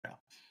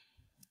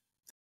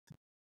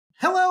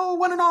Hello,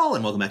 one and all,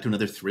 and welcome back to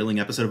another thrilling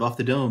episode of Off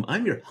the Dome.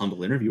 I'm your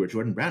humble interviewer,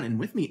 Jordan Brown, and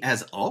with me,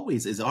 as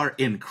always, is our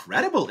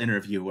incredible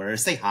interviewer.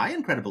 Say hi,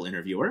 incredible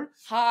interviewer.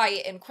 Hi,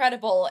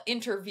 incredible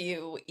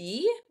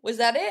interviewee. Was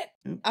that it?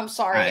 I'm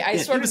sorry, I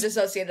sort of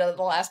dissociated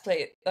the last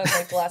plate,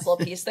 like the last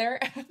little piece there.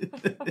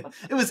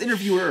 It was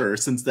interviewer,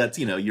 since that's,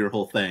 your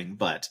whole thing,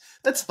 but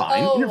that's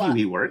fine.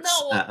 Interviewee works.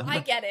 No, I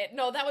get it.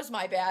 No, that was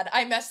my bad.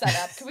 I messed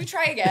that up. Can we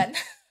try again?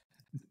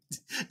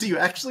 Do you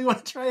actually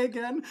want to try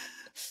again?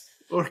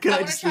 Or can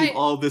I just leave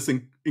all this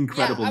incredibleness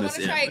in? I'm going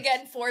to try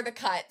again for the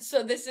cut.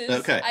 So this is,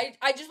 okay.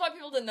 I just want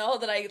people to know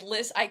that I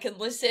can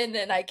listen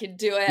and I can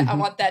do it. Mm-hmm. I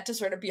want that to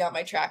sort of be on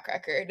my track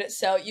record.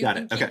 So you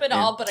can keep it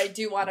all, but I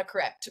do want a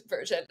correct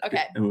version.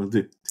 Okay. And we'll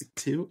do take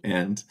two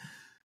and...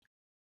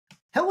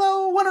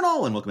 Hello, one and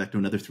all, and welcome back to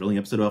another thrilling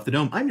episode of Off the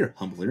Dome. I'm your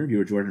humble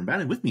interviewer, Jordan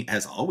Brown, and with me,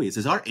 as always,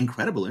 is our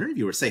incredible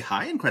interviewer. Say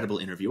hi, incredible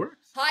interviewer.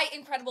 Hi,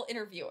 incredible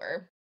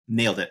interviewer.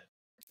 Nailed it.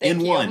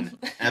 Thank you. One.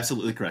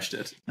 Absolutely crushed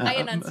it. I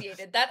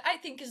enunciated. That, I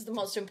think, is the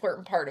most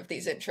important part of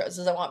these intros,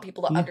 is I want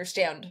people to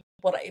understand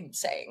what I'm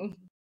saying.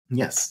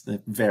 Yes,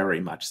 very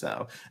much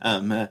so.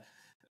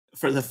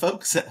 For the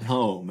folks at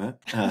home,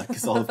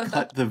 because I'll have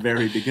cut the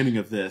very beginning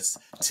of this,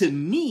 to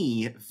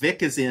me,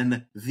 Vic is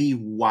in the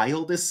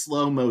wildest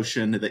slow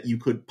motion that you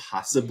could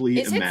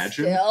possibly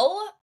imagine. Is it still?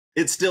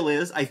 It still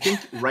is. I think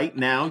right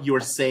now you're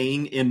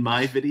saying in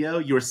my video,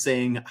 you're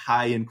saying,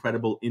 hi,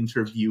 incredible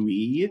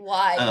interviewee.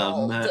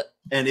 Wild.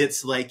 And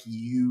it's like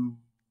you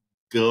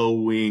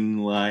going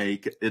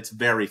like, it's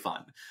very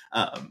fun.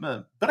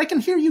 But I can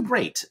hear you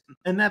great.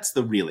 And that's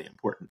the really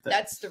important thing.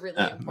 That's the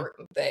really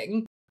important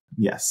thing.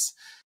 Yes.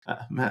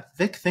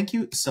 Vic, thank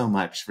you so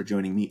much for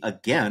joining me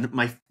again.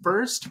 My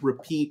first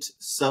repeat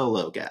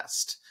solo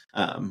guest,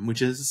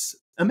 which is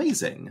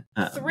amazing.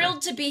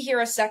 Thrilled to be here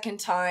a second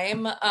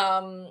time.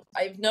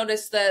 I've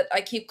noticed that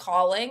I keep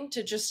calling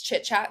to just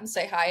chit chat and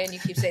say hi, and you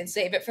keep saying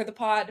save it for the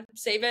pod,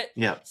 save it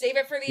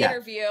for the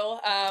interview,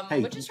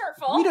 hey, which is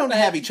hurtful. We don't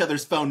have each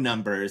other's phone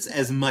numbers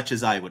as much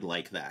as I would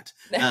like that.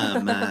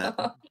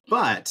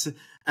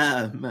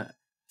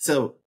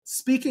 So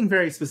speaking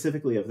very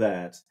specifically of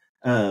that,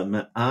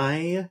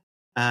 I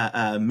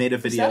made a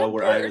video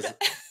where I was.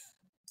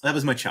 That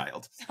was my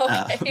child.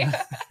 Okay.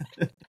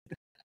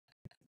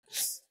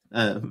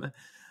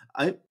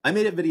 I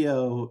made a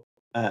video.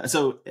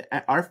 So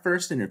at our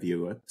first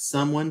interview,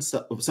 someone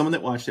that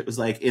watched it was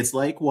like, it's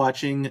like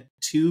watching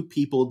two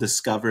people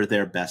discover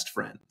their best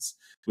friends,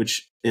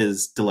 which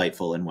is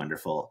delightful and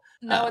wonderful.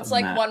 No, it's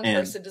like one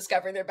person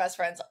discovering their best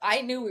friends.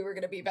 I knew we were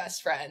going to be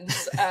best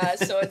friends.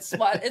 So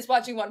it's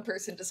watching one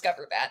person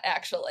discover that,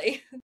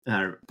 actually.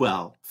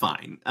 Well,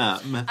 fine.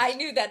 I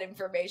knew that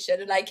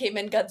information and I came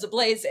in guns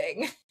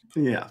a-blazing.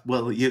 Yeah,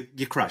 well, you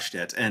crushed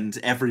it, and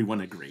everyone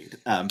agreed.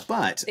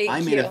 But Thank I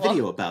made you. a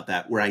video about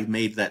that where I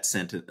made that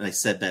sentence, I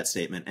said that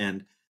statement,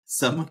 and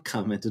someone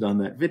commented on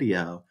that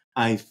video,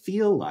 I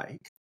feel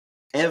like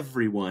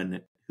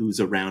everyone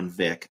who's around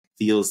Vic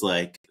feels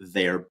like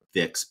they're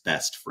Vic's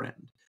best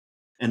friend.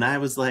 And I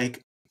was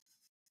like,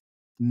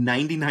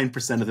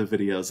 99% of the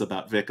videos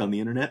about Vic on the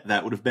internet,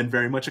 that would have been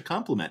very much a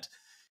compliment.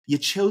 You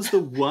chose the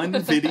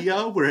one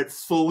video where it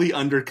fully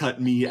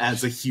undercut me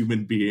as a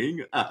human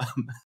being.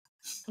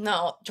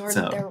 No,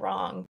 Jordan, they're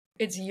wrong.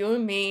 It's you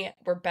and me.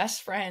 We're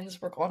best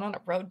friends. We're going on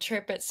a road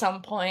trip at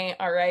some point.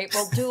 All right.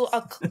 We'll do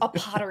a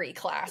pottery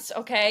class.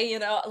 Okay.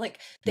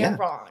 They're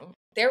wrong.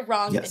 They're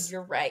wrong. Yes. And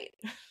you're right.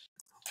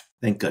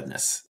 Thank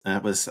goodness. I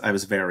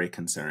was very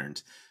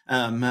concerned.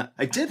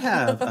 I did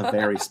have a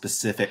very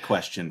specific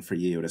question for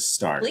you to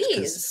start.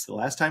 Please. The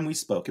last time we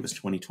spoke, it was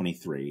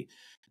 2023.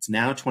 It's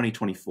now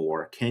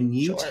 2024. Can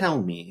you tell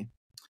me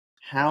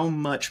how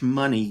much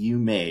money you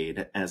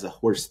made as a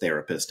horse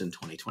therapist in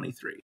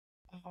 2023?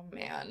 Oh,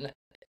 man.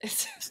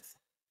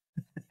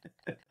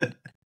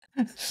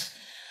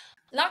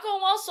 Not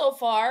going well so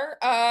far.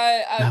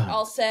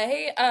 I'll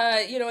say,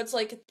 it's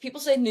like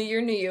people say new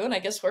year, new you, and I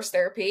guess horse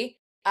therapy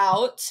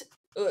out,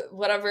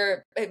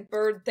 whatever,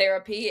 bird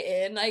therapy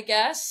in, I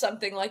guess,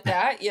 something like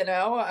that,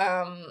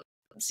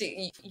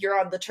 See, you're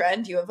on the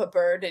trend. You have a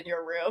bird in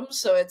your room.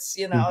 So it's,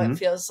 it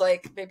feels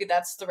like maybe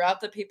that's the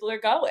route that people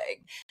are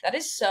going. That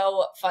is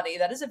so funny.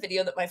 That is a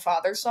video that my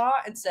father saw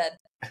and said,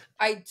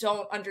 I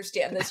don't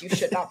understand this. You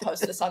should not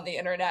post this on the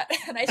internet.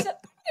 And I said,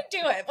 I'm going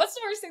to do it. What's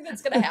the worst thing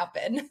that's going to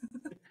happen?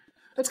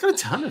 That's got a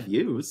ton of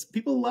views.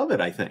 People love it,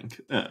 I think.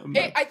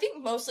 I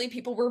think mostly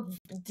people were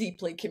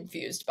deeply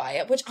confused by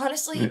it, which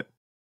honestly,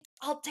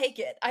 I'll take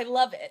it. I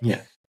love it.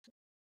 Yeah.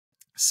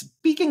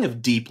 Speaking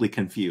of deeply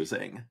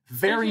confusing,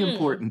 very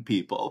important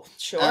people.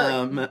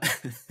 Sure.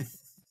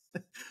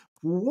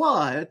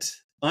 What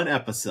an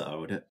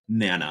episode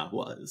Nana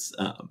was.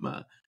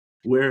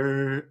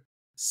 We're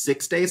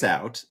 6 days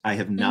out. I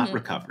have not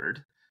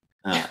recovered.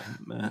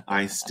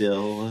 I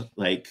still,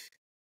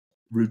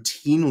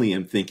 routinely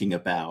am thinking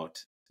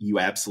about, you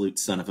absolute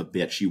son of a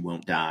bitch, you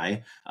won't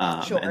die.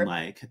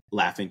 And,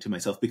 laughing to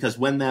myself. Because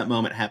when that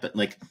moment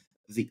happened,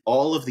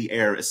 all of the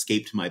air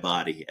escaped my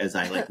body as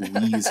I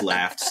wheeze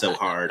laughed so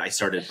hard I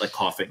started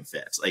coughing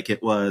fits.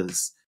 It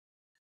was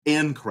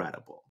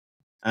incredible.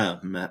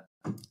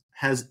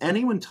 Has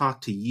anyone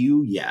talked to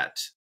you yet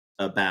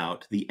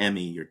about the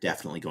Emmy you're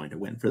definitely going to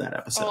win for that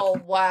episode?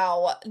 Oh,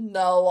 wow.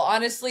 No,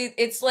 honestly,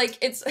 it's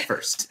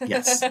First,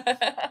 yes.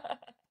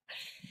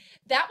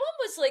 That one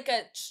was like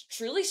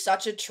truly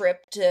such a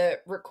trip to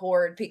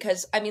record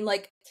because, I mean,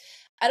 like,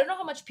 I don't know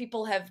how much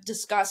people have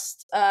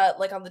discussed,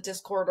 like on the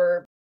Discord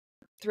or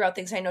throughout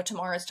things. I know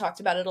Tamara's talked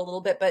about it a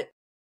little bit, but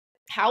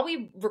how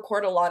we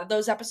record a lot of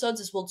those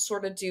episodes is we'll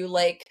sort of do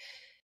like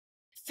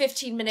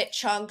 15-minute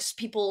chunks.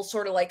 People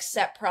sort of like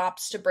set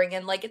props to bring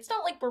in. Like, it's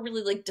not like we're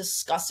really like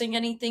discussing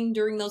anything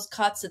during those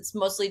cuts. It's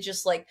mostly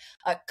just like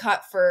a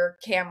cut for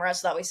camera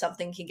so that way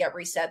something can get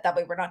reset. That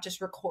way we're not just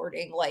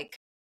recording like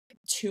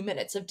 2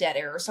 minutes of dead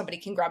air or somebody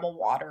can grab a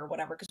water or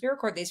whatever, because we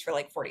record these for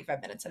like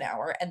 45 minutes an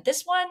hour. And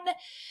this one,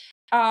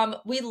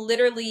 we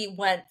literally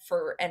went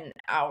for an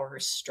hour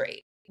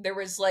straight. There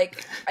was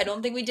like, I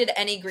don't think we did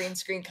any green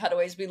screen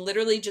cutaways. We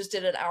literally just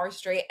did an hour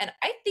straight. And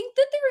I think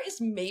that there is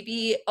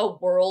maybe a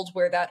world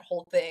where that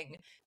whole thing,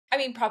 I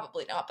mean,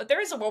 probably not, but there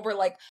is a world where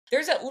like,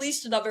 there's at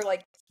least another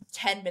like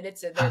 10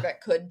 minutes in there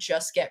that could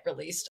just get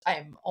released.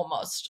 I'm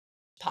almost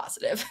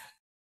positive.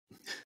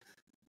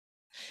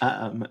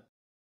 I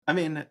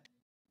mean,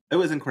 it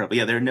was incredible.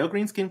 Yeah, there are no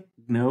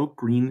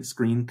green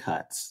screen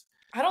cuts.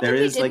 I don't think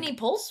we did any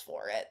pulls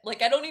for it.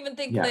 Like, I don't even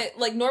think that,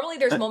 like, normally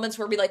there's moments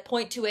where we, like,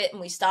 point to it and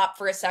we stop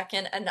for a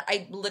second. And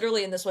I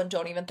literally, in this one,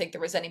 don't even think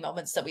there was any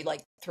moments that we,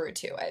 like, threw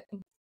to it.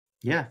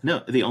 Yeah,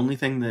 no, the only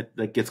thing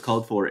that gets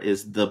called for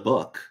is the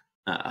book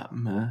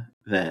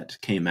that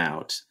came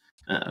out.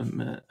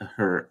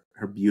 Her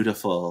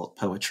beautiful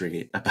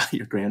poetry about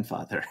your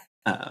grandfather.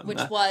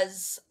 Which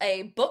was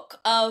a book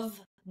of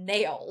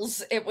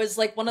nails. It was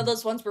like one of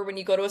those ones where when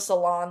you go to a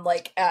salon,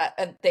 like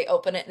and they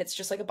open it and it's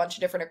just like a bunch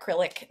of different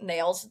acrylic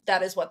nails.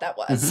 That is what that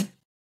was.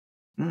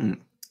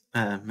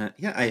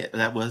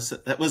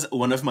 That was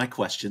one of my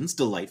questions.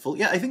 Delightful.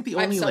 Yeah, I think the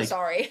only I'm so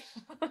sorry.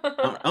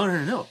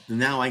 no.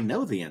 Now I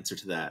know the answer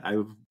to that. I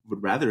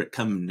would rather it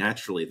come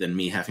naturally than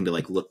me having to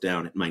like look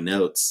down at my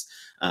notes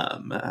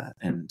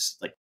and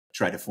like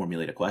try to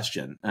formulate a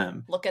question.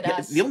 Look at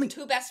us. The only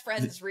two best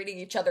friends reading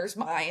each other's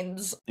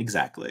minds.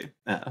 Exactly.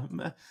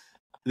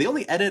 The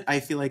only edit I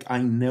feel like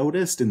I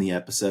noticed in the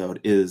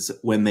episode is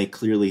when they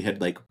clearly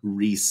had like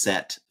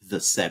reset the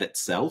set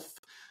itself,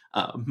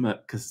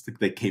 because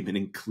they came in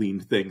and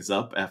cleaned things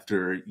up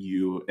after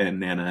you and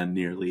Nana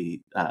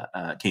nearly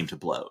came to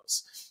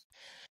blows.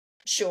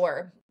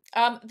 Sure.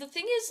 The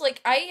thing is,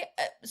 like, I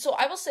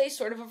will say,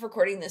 sort of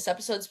recording this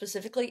episode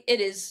specifically,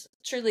 it is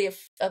truly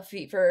a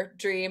fever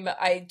dream.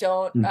 I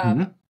don't,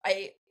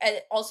 and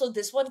also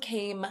this one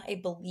came, I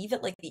believe,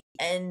 at like the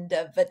end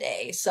of the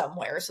day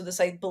somewhere. So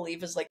this, I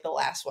believe, is like the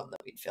last one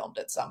that we'd filmed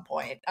at some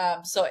point.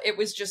 So it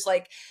was just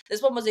like,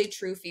 this one was a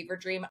true fever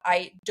dream.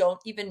 I don't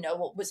even know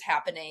what was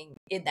happening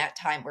in that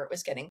time where it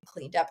was getting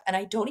cleaned up. And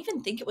I don't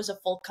even think it was a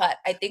full cut.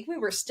 I think we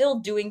were still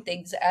doing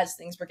things as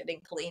things were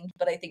getting cleaned,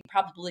 but I think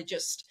probably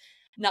just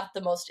not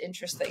the most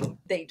interesting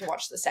thing to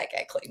watch the set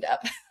get cleaned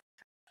up.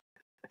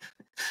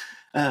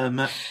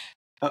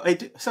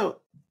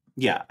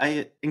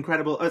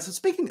 Incredible. So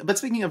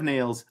speaking of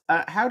nails,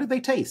 how did they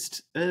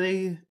taste? Are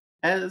they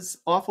as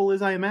awful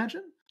as I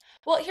imagine?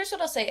 Well, here's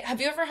what I'll say. Have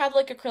you ever had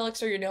like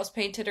acrylics or your nails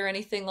painted or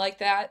anything like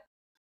that?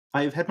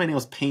 I've had my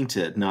nails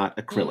painted, not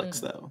acrylics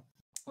though.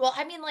 Well,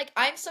 I mean, like,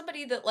 I'm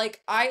somebody that, like,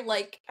 I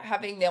like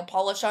having nail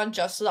polish on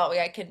just so that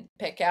way I can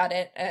pick at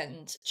it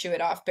and chew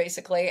it off,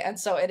 basically. And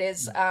so it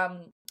is,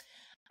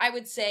 I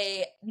would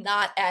say,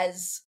 not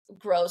as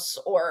gross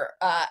or,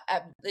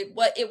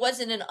 it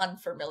wasn't an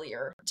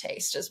unfamiliar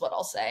taste, is what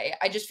I'll say.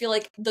 I just feel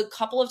like the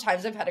couple of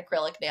times I've had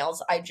acrylic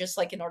nails, I just,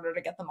 like, in order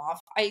to get them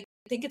off, I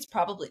think it's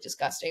probably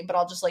disgusting, but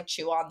I'll just, like,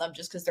 chew on them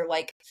just because they're,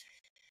 like,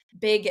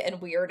 big and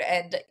weird,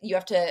 and you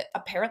have to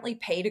apparently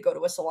pay to go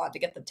to a salon to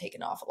get them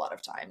taken off a lot of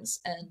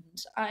times, and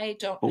I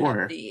don't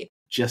have the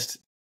just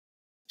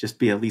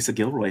be a Lisa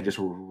Gilroy and just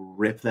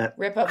rip them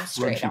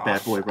straight off.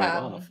 Bad boy right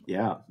off.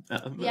 Yeah.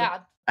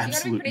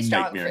 Absolute pretty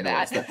strong nightmare for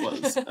that. That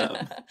was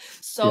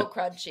so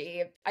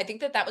crunchy. I think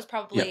that was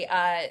probably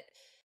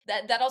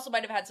that also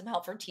might have had some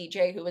help from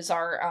TJ, who is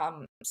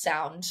our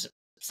sound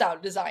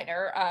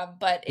designer,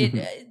 but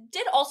it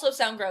did also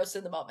sound gross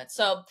in the moment,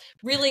 so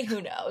really,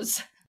 who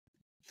knows.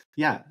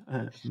 Yeah,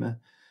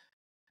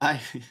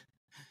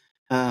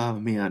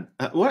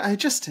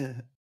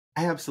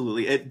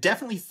 absolutely, it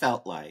definitely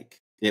felt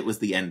like it was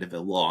the end of a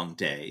long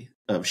day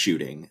of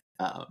shooting,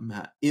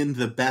 in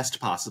the best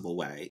possible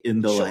way,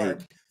 in the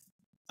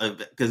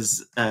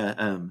because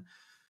I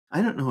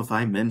don't know if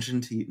I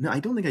mentioned to you, no, I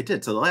don't think I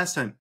did. So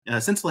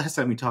since the last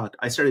time we talked,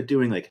 I started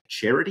doing like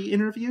charity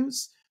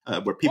interviews,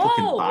 where people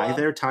can buy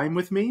their time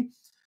with me,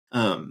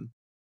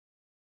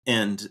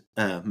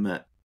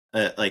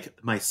 like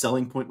my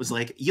selling point was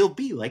like, you'll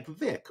be like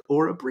Vic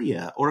or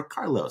Abria or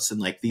Carlos and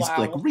like these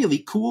like really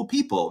cool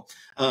people.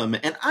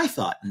 And I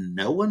thought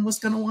no one was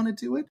going to want to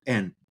do it.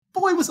 And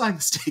boy, was I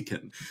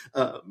mistaken.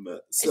 So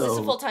is this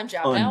a full-time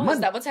job now? Is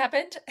that what's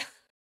happened?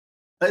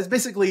 It's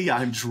basically,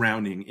 I'm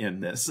drowning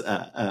in this.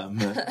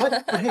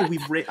 But hey,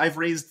 I've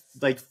raised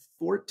like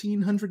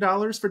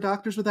 $1,400 for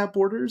Doctors Without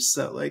Borders.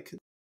 So like,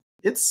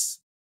 it's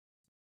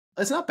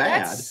not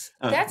bad.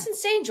 That's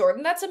insane,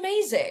 Jordan. That's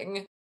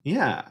amazing.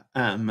 Yeah.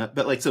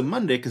 But like, so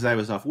Monday, because I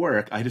was off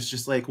work, I was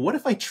just like, what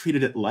if I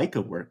treated it like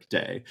a work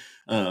day?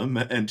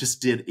 And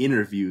just did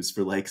interviews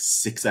for like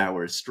 6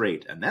 hours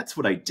straight. And that's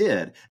what I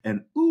did.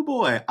 And oh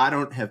boy, I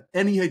don't have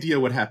any idea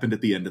what happened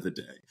at the end of the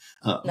day.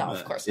 No,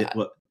 of course not.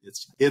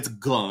 It's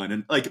gone.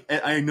 And like,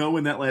 I know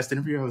in that last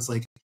interview, I was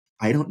like,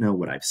 I don't know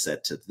what I've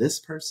said to this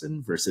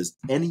person versus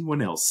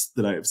anyone else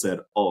that I have said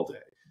all day.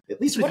 At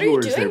least with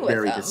yours, they're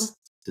very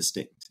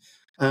distinct.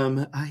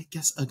 I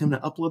guess I'm going to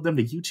upload them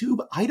to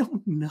YouTube. I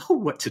don't know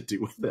what to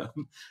do with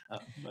them.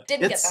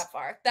 Didn't get that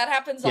far. That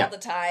happens all the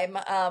time.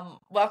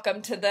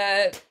 Welcome to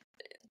the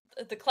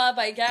club,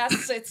 I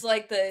guess. It's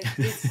like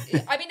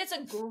it's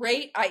a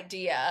great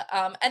idea.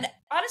 And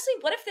honestly,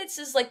 what if this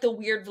is like the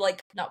weird,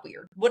 like, not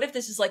weird. What if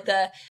this is like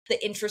the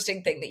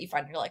interesting thing that you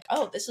find? You're like,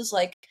 oh, this is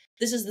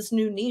this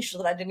new niche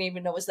that I didn't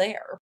even know was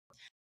there.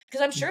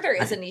 Because I'm sure there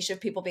is a niche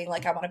of people being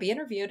like, I want to be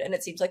interviewed. And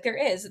it seems like there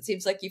is. It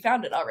seems like you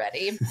found it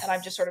already. And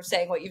I'm just sort of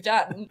saying what you've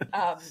done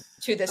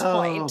to this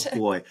point. Oh,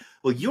 boy.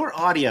 Well, your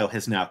audio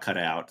has now cut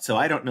out. So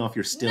I don't know if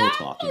you're still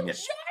talking.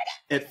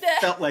 It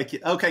felt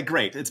like, okay,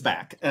 great. It's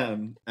back.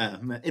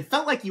 It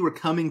felt like you were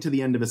coming to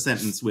the end of a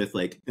sentence with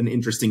like an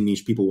interesting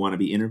niche people want to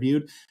be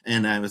interviewed.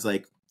 And I was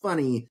like,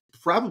 funny,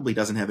 probably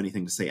doesn't have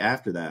anything to say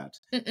after that.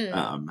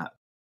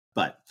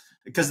 But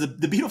because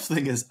the beautiful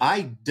thing is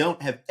I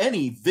don't have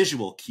any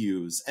visual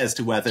cues as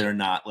to whether or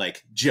not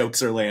like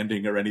jokes are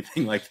landing or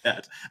anything like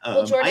that.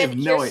 Well, Jordan, I have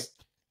no idea.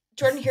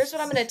 Jordan, here's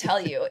what I'm going to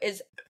tell you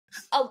is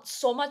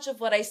so much of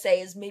what I say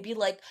is maybe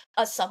like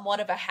a somewhat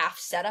of a half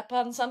setup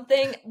on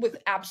something with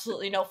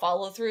absolutely no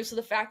follow through. So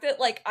the fact that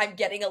like I'm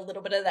getting a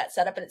little bit of that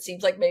setup and it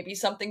seems like maybe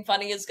something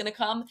funny is going to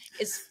come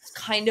is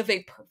kind of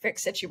a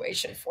perfect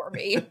situation for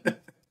me.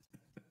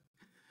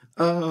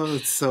 Oh,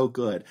 it's so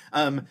good.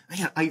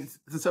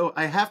 So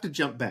I have to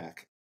jump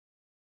back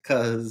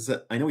because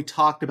I know we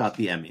talked about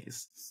the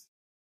Emmys,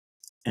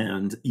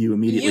 and you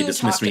immediately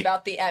dismissed me. You talked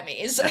about the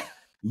Emmys.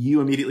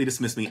 You immediately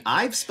dismissed me.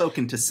 I've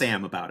spoken to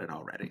Sam about it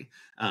already.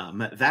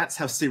 That's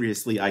how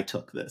seriously I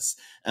took this.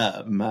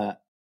 That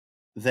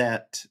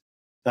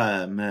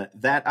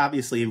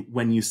obviously,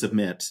 when you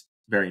submit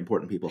very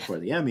important people for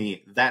the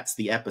Emmy, that's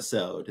the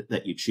episode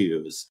that you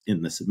choose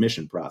in the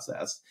submission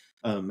process.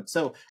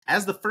 So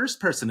as the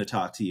first person to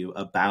talk to you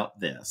about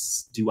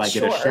this, do I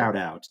get a shout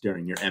out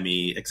during your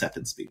Emmy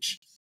acceptance speech?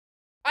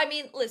 I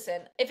mean,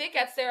 listen, if it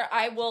gets there,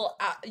 I will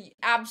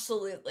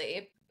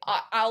absolutely.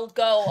 I'll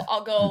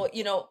go,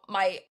 you know,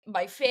 my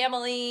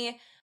family,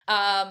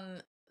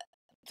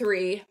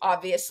 3,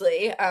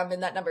 obviously, in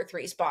that number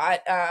 3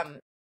 spot.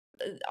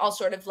 I'll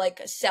sort of like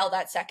sell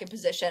that second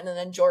position, and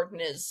then Jordon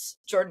is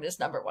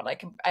number 1.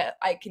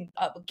 I can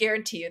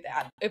guarantee you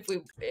that if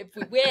we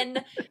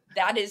win,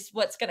 that is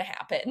what's going to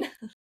happen.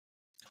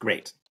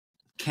 Great.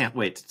 Can't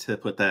wait to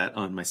put that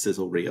on my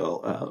sizzle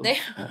reel.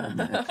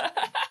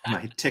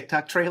 My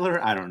TikTok trailer.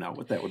 I don't know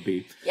what that would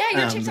be. Yeah,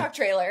 your TikTok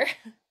trailer.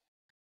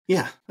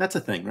 Yeah, that's a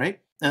thing,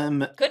 right?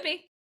 Could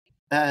be.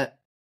 Yeah.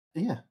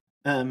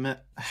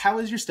 How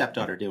is your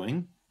stepdaughter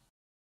doing?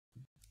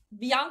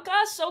 Bianca,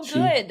 so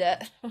good.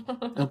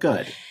 Oh,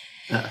 good.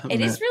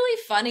 It is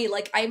really funny.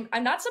 Like I'm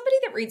not somebody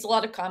that reads a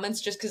lot of comments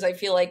just because I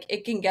feel like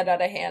it can get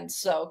out of hand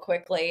so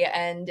quickly.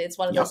 And it's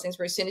one of those things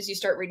where as soon as you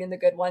start reading the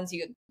good ones,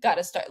 you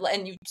gotta start,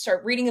 and you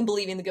start reading and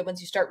believing the good ones,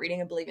 you start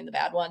reading and believing the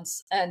bad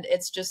ones. And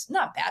it's just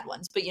not bad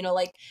ones, but you know,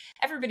 like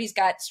everybody's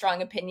got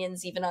strong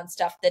opinions, even on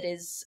stuff that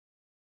is,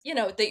 you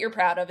know, that you're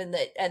proud of and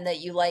that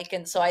you like.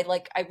 And so I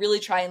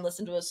really try and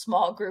listen to a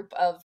small group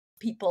of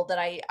people that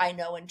I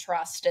know and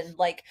trust, and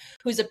like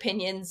whose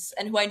opinions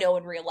and who I know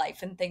in real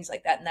life and things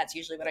like that. And that's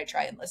usually what I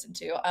try and listen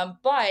to.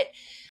 But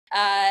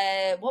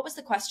what was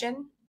the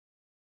question?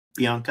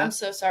 Bianca? I'm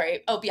so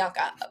sorry. Oh,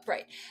 Bianca.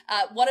 Right.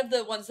 One of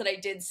the ones that I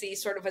did see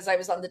sort of as I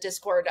was on the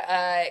Discord,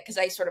 because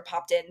I sort of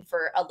popped in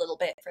for a little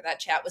bit for that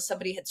chat, was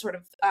somebody had sort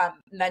of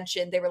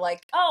mentioned, they were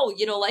like, oh,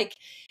 you know, like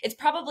it's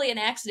probably an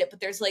accident,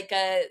 but there's like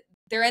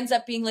there ends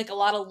up being like a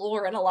lot of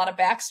lore and a lot of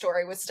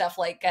backstory with stuff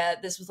like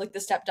this was like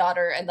the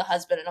stepdaughter and the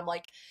husband. And I'm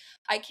like,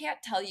 I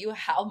can't tell you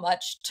how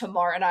much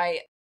Tamar and I,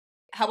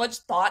 how much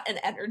thought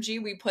and energy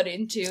we put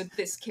into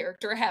this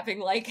character having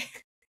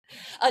like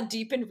a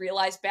deep and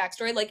realized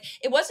backstory. Like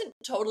it wasn't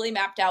totally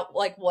mapped out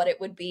like what it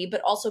would be, but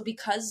also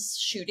because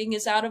shooting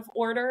is out of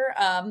order,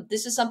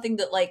 this is something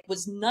that like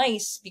was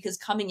nice because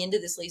coming into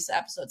this Lisa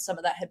episode, some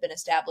of that had been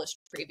established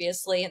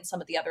previously, and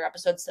some of the other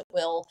episodes that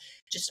will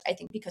just, I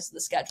think because of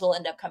the schedule,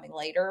 end up coming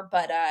later.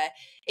 But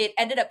it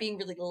ended up being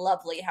really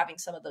lovely having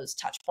some of those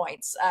touch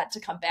points to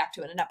come back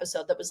to in an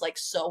episode that was like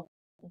so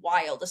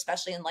wild,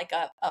 especially in like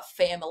a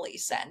family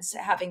sense,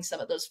 having some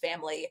of those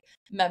family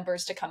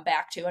members to come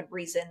back to and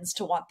reasons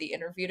to want the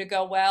interview to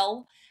go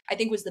well, I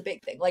think was the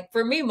big thing. Like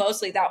for me,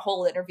 mostly that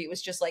whole interview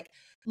was just like,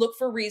 look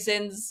for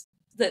reasons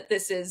that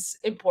this is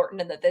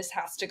important and that this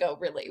has to go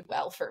really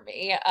well for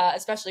me,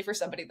 especially for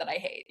somebody that I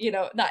hate, you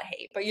know, not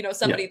hate, but you know,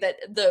 somebody that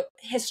the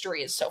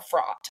history is so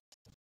fraught.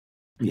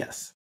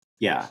 Yes.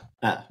 Yeah.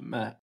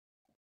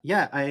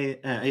 Yeah,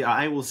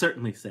 I will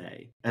certainly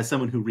say, as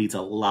someone who reads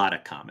a lot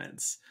of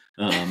comments,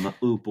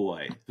 oh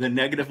boy, the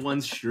negative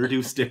ones sure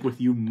do stick with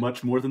you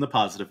much more than the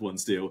positive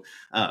ones do,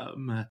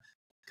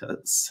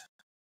 because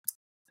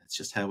that's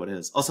just how it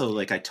is. Also,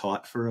 like, I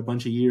taught for a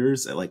bunch of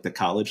years at like the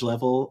college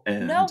level, No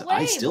and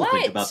I way, still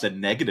think what? about the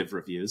negative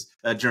reviews,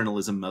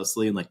 journalism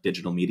mostly, and like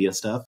digital media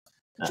stuff.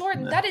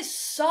 Jordon, that is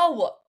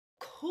so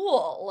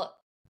cool.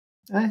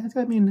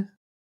 I mean,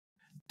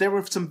 there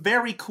were some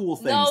very cool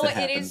things No, that it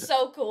happened. is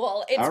so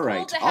cool. It's All cool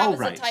right, to have all as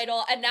a right.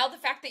 title, and now the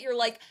fact that you're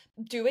like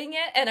doing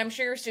it, and I'm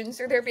sure your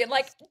students are there being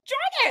like,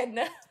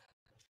 Jordan!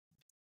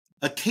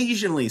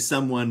 Occasionally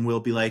someone will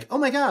be like, oh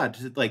my god,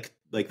 like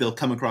they'll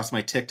come across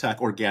my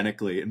TikTok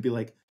organically and be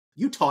like,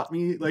 you taught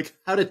me like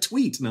how to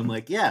tweet. And I'm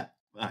like, yeah,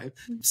 I'm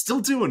still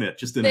doing it,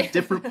 just in a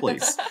different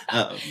place.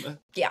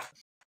 Yeah.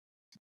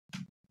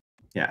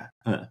 Yeah.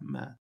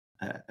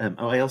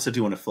 Oh, I also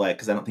do want to flag,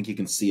 because I don't think you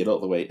can see it all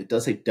the way. It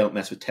does say "Don't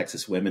mess with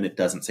Texas women." It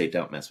doesn't say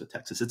 "Don't mess with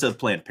Texas." It's a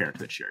Planned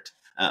Parenthood shirt.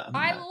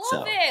 I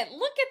love it.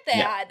 Look at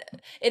that. Yeah.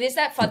 It is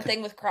that fun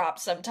thing with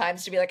crops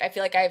sometimes to be like, I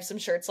feel like I have some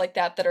shirts like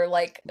that are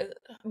like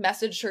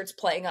message shirts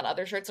playing on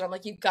other shirts, and I'm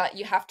like, you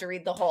have to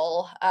read the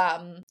whole.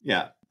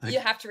 Yeah. You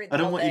have to read the I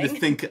don't whole want thing. you to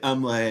think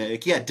I'm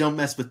like, yeah, don't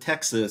mess with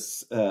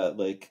Texas.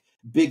 Like,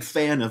 big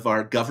fan of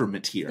our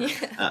government here.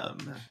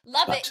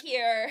 Love it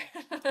here.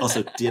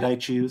 Also, did I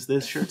choose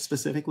this shirt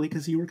specifically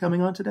because you were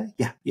coming on today?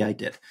 Yeah, I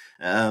did.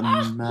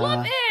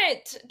 Love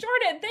it,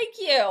 Jordan. Thank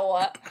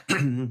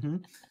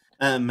you.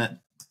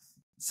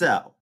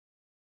 So,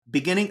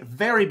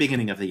 very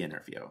beginning of the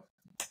interview.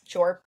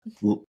 Sure.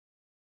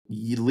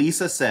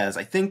 Lisa says,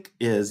 I think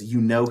is,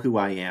 you know who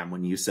I am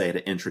when you say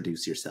to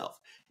introduce yourself.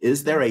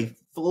 Is there a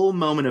full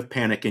moment of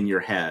panic in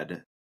your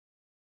head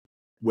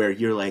where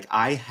you're like,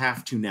 I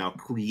have to now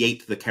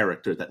create the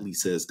character that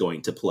Lisa is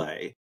going to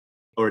play?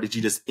 Or did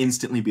you just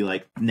instantly be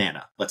like,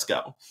 Nana, let's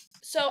go?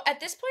 So at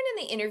this point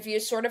in the interview,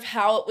 sort of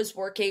how it was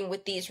working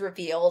with these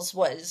reveals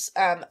was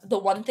the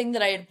one thing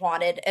that I had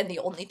wanted, and the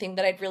only thing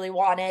that I'd really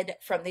wanted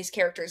from these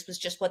characters was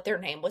just what their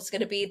name was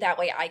going to be. That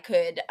way I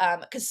could,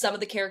 because some of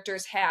the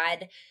characters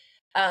had,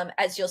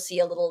 as you'll see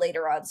a little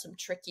later on, some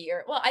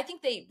trickier, well, I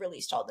think they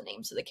released all the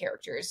names of the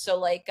characters. So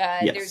like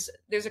Yes.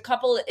 there's a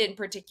couple in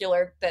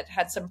particular that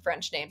had some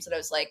French names that I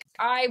was like,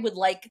 I would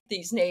like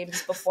these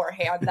names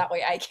beforehand. That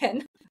way I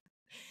can,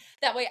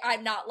 that way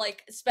I'm not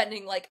like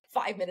spending like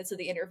 5 minutes of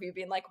the interview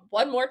being like,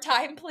 one more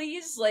time,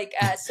 please. Like,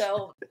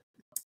 so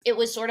it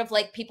was sort of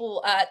like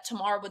people,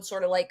 Tamar would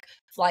sort of like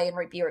fly in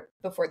right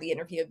before the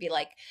interview and be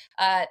like,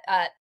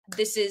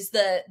 this is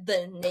the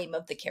name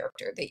of the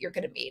character that you're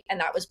going to meet.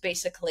 And that was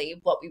basically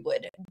what we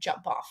would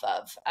jump off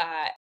of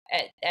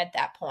at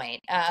that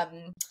point. I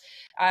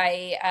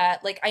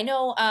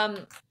know,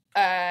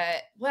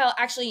 well,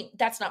 actually,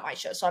 that's not my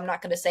show, so I'm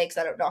not going to say, because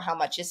I don't know how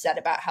much is said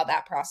about how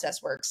that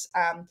process works.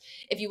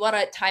 If you want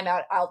a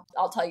timeout,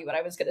 I'll tell you what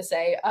I was going to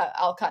say.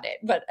 I'll cut it,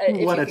 but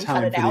if what you a can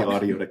time cut it for out. the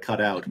audio to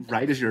cut out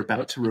right as you're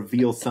about to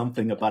reveal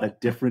something about a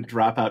different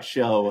Dropout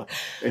show,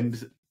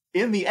 and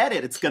in the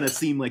edit, it's going to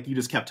seem like you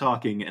just kept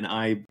talking and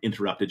I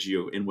interrupted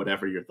you in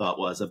whatever your thought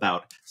was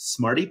about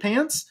Smarty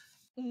Pants.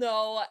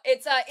 No,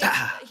 it's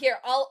here.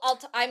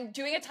 I'm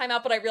doing a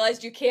timeout, but I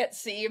realized you can't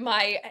see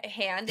my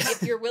hand.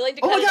 If you're willing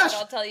to cut it out,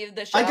 I'll tell you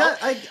the show.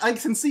 I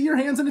can see your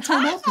hands in a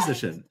timeout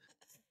position.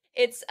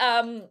 It's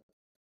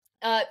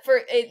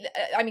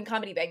I mean,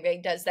 Comedy Bang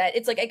Bang does that.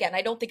 It's like, again,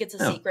 I don't think it's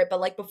a secret, but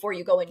like before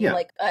you go in, you're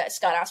like,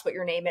 Scott asks what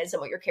your name is and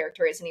what your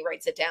character is, and he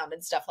writes it down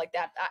and stuff like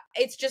that.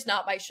 It's just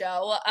not my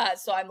show.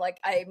 So I'm like,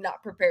 I'm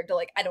not prepared to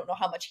like, I don't know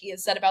how much he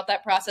has said about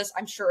that process.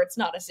 I'm sure it's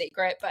not a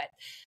secret, but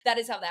that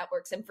is how that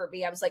works. And for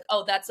me, I was like,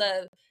 oh,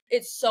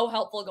 it's so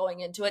helpful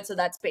going into it. So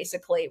that's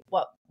basically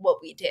what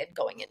we did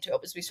going into it,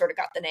 was we sort of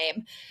got the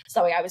name.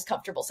 So I was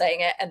comfortable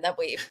saying it, and then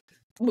we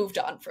moved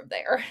on from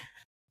there.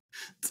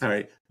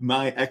 Sorry,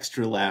 my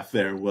extra laugh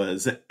there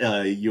was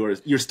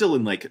you're still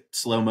in like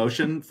slow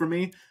motion for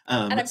me.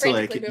 And I'm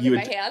frantically moving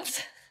my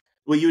hands.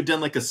 Well, you had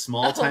done like a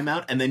small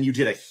timeout, and then you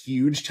did a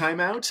huge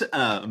timeout,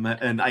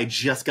 and I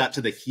just got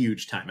to the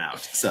huge timeout.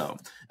 So,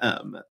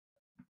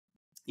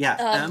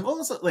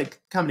 also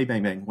like Comedy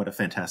Bang Bang, what a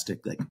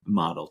fantastic like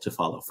model to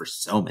follow for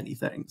so many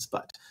things.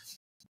 But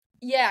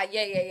yeah,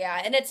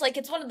 and it's like,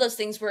 it's one of those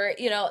things where,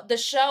 you know, the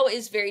show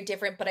is very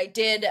different, but I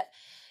did,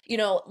 you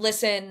know,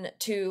 listen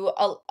to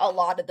a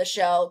lot of the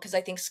show, because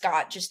I think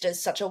Scott just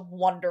does such a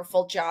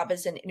wonderful job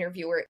as an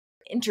interviewer,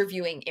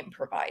 interviewing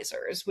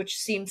improvisers, which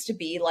seems to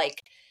be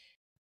like,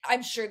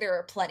 I'm sure there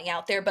are plenty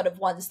out there, but of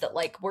ones that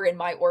like were in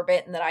my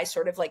orbit and that I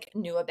sort of like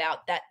knew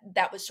about,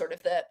 that was sort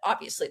of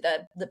obviously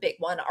the big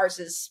one. Ours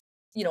is,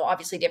 you know,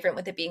 obviously different,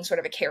 with it being sort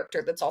of a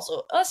character that's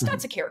also,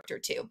 Scott's a character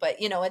too,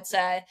 but you know, it's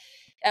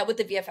with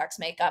the VFX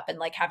makeup and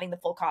like having the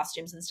full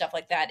costumes and stuff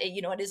like that,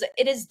 you know,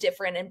 it is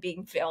different, and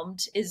being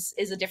filmed is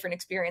a different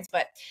experience.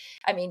 But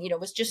I mean, you know,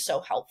 it was just so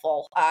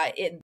helpful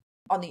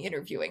on the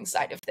interviewing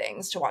side of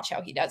things to watch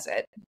how he does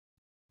it.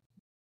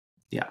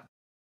 Yeah.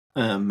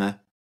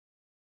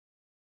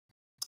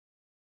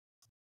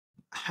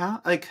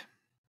 How, like,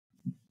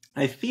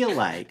 I feel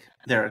like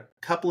there are a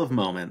couple of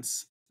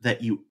moments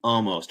that you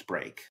almost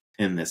break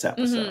in this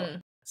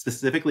episode,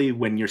 specifically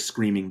when you're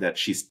screaming that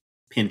she's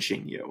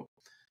pinching you.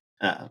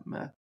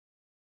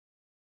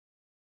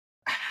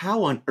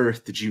 How on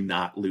earth did you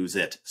not lose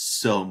it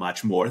so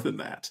much more than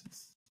that?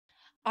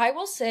 I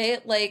will say,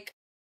 like,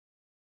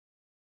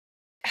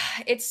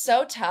 it's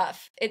so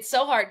tough. It's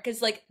so hard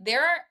because, like,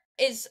 there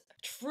is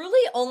truly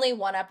only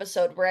one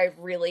episode where I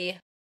really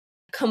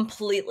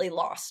completely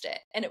lost it.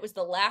 And it was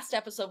the last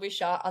episode we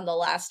shot on the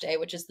last day,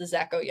 which is the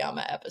Zach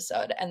Oyama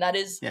episode. And that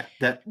is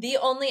the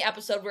only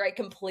episode where I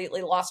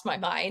completely lost my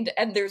mind.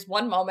 And there's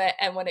one moment,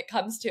 and when it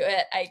comes to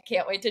it, I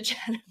can't wait to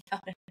chat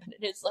about it. And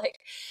it is like,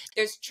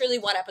 there's only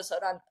one episode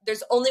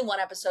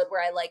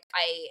where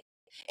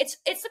it's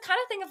the kind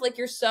of thing of like,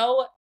 you're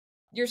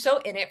so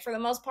in it for the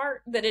most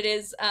part that it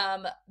is,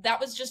 that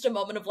was just a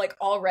moment of like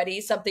already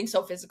something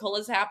so physical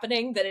is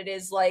happening that it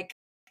is like,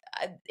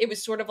 it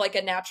was sort of like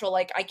a natural,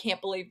 like, I can't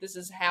believe this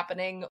is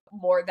happening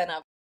more than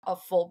a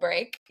full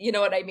break. You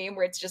know what I mean?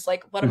 Where it's just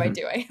like, what am I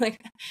doing?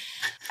 Like,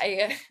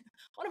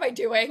 what am I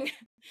doing?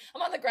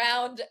 I'm on the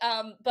ground.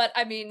 But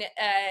I mean,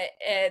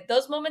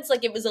 those moments,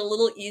 like, it was a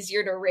little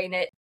easier to rein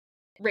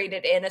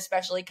it in,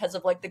 especially because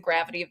of like the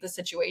gravity of the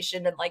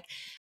situation. And like,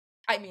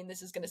 I mean,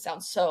 this is going to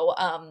sound so,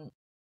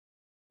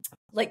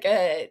 like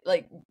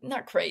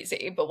not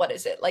crazy, but what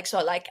is it, like,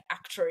 so like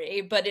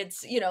actory, but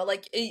it's, you know,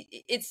 like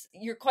it's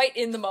you're quite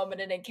in the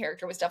moment and in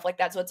character with stuff like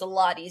that, so it's a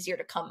lot easier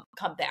to come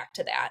back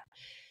to that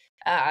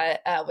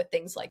with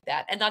things like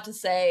that. And not to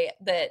say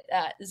that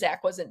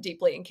Zach wasn't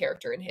deeply in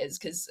character in his,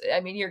 because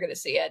I mean, you're gonna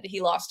see it, he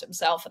lost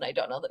himself, and I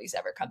don't know that he's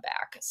ever come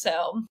back.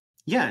 So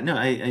yeah, no,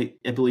 I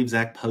believe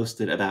Zach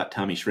posted about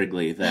Tommy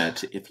Shrigley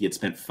that if he had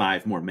spent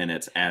 5 more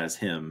minutes as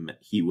him,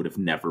 he would have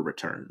never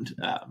returned.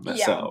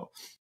 So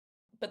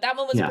but that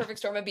one was a perfect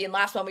storm of being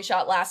last one we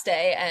shot last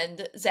day,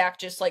 and Zach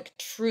just like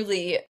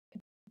truly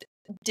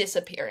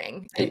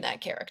disappearing in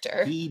that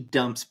character. He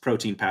dumps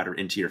protein powder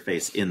into your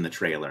face in the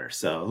trailer,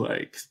 so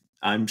like,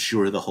 I'm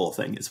sure the whole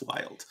thing is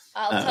wild.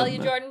 I'll tell you,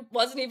 Jordan,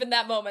 wasn't even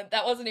that moment.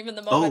 That wasn't even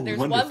the moment. There's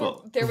wonderful.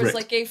 One. There was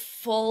like a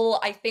full.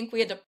 I think we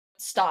had to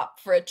stop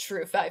for a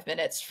true 5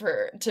 minutes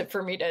for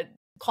me to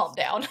calm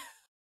down.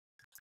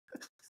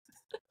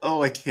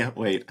 Oh, I can't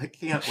wait.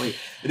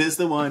 It is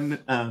the one,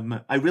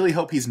 I really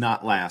hope he's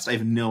not last. I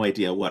have no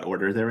idea what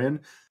order they're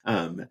in,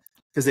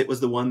 because it was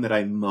the one that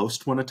I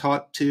most want to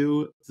talk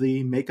to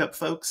the makeup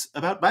folks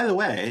about. By the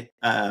way,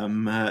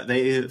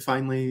 they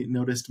finally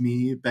noticed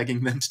me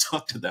begging them to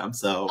talk to them,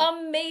 so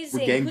amazing.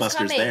 We're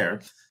gangbusters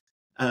there.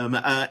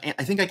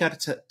 I think I got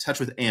to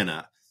touch with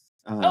Anna.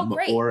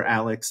 Great. Or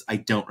Alex, I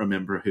don't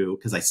remember who,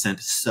 because I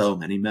sent so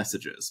many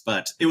messages,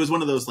 but it was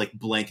one of those like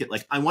blanket,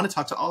 like, I want to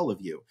talk to all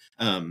of you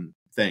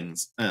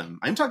things.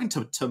 I'm talking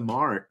to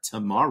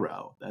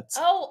tomorrow. That's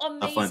amazing.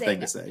 a fun thing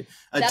to say.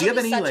 Do you have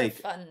any such like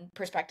fun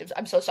perspectives?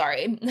 I'm so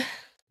sorry.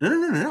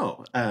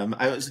 No.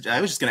 I was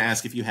just gonna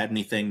ask if you had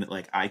anything that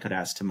like I could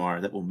ask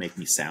tomorrow that will make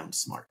me sound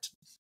smart.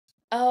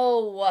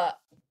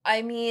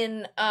 I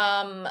mean,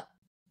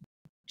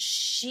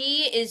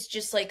 she is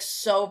just like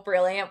so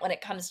brilliant when it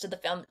comes to the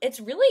film.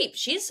 It's really,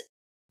 she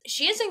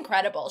is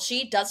incredible.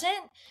 She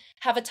doesn't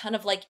have a ton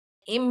of like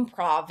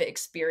improv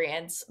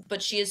experience,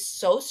 but she is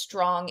so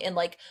strong in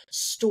like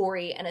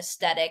story and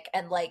aesthetic,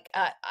 and like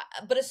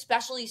but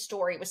especially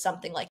story with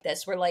something like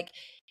this, where like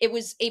it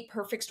was a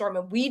perfect storm,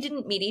 and we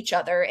didn't meet each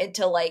other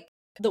until like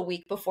the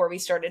week before we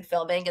started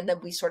filming, and then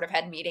we sort of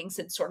had meetings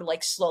and sort of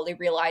like slowly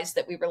realized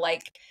that we were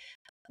like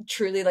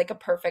truly like a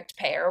perfect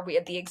pair. We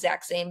had the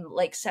exact same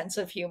like sense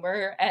of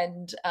humor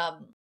and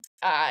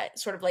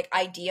sort of like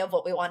idea of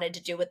what we wanted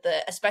to do with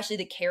especially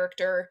the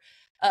character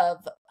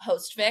of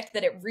host Vic,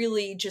 that it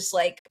really just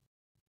like,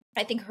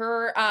 I think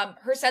her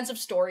sense of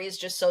story is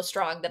just so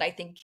strong that I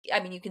think, I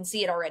mean, you can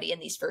see it already in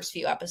these first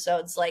few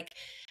episodes, like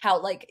how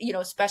like, you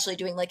know, especially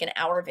doing like an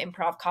hour of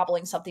improv,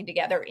 cobbling something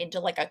together into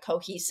like a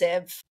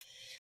cohesive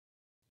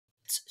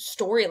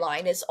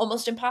storyline is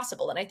almost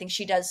impossible. And I think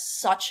she does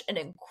such an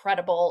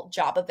incredible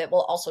job of it,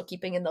 while also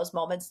keeping in those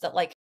moments that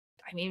like,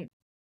 I mean,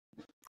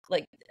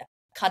 like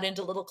cut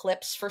into little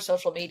clips for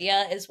social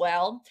media as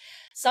well.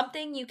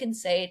 Something you can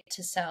say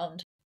to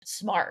sound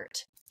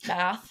smart.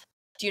 Math.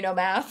 Do you know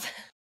math?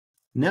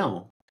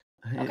 No.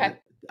 Okay.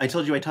 I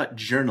told you I taught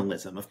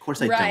journalism. Of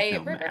course I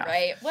don't know math.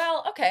 Right.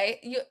 Well,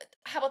 okay.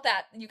 How about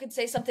that? You could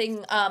say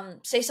something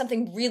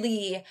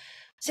really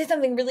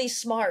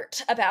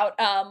smart about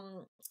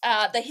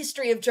the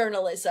history of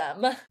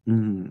journalism.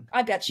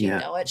 I bet you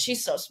know it.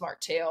 She's so smart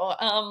too.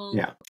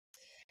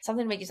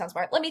 Something to make you sound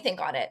smart. Let me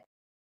think on it.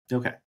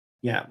 Okay.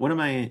 Yeah, one of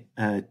my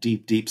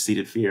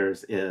deep-seated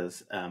fears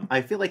is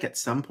I feel like at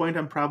some point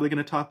I'm probably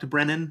going to talk to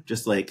Brennan,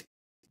 just like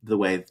the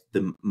way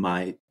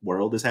my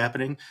world is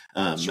happening.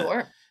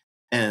 Sure.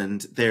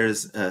 And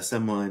there's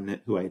someone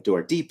who I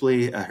adore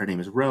deeply. Her name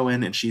is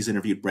Rowan, and she's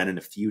interviewed Brennan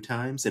a few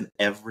times, and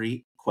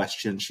every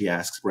question she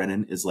asks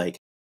Brennan is like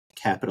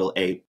capital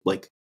A,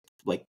 like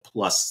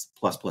plus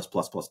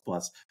question.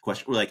 Or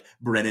like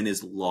Brennan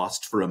is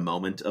lost for a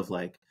moment of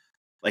like,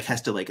 like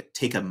has to like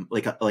take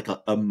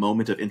a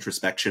moment of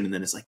introspection, and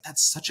then it's like,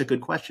 that's such a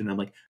good question. I'm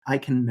like, I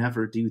can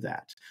never do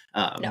that.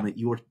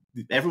 No.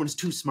 Everyone's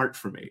too smart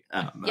for me.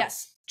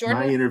 Yes, Jordon,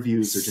 my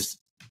interviews are just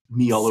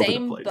me all over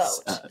the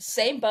place.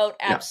 Same boat,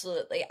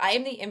 absolutely. Yeah. I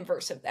am the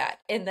inverse of that,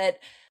 in that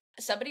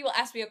somebody will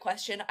ask me a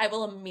question, I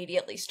will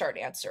immediately start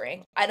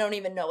answering. I don't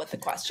even know what the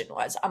question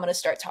was. I'm going to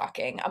start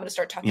talking. I'm going to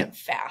start talking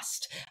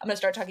fast. I'm going to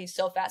start talking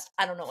so fast,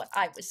 I don't know what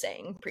I was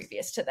saying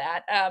previous to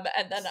that.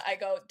 And then I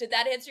go, did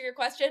that answer your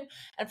question?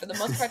 And for the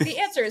most part, the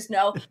answer is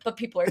no, but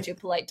people are too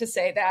polite to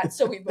say that,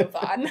 so we move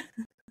on.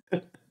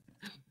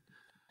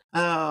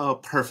 Oh,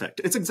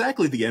 perfect. It's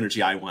exactly the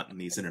energy I want in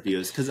these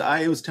interviews, because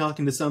I was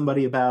talking to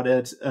somebody about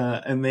it,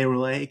 and they were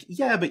like,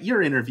 yeah, but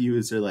your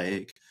interviews are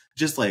like,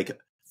 just like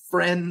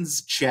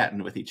friends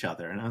chatting with each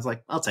other. And I was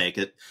like, I'll take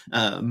it.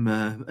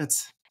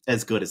 That's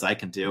as good as I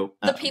can do.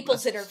 The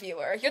people's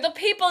interviewer. You're the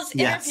people's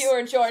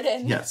interviewer,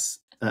 Jordon. Yes.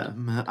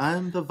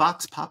 I'm the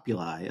Vox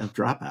Populi of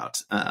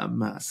Dropout.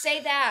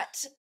 Say that.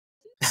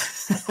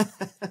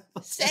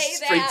 Say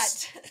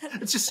that.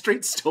 It's just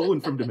straight stolen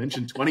from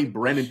Dimension 20.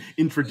 Brennan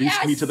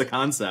introduced me to the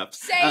concept.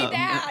 Say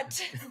that.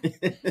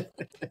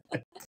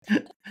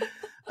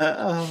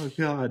 Oh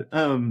God.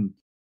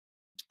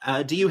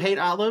 Do you hate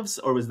olives,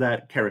 or was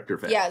that character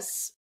fit?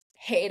 Yes.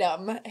 Hate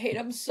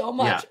them so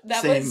much.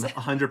 Yeah, same,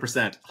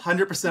 100%.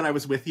 100% I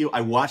was with you.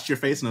 I watched your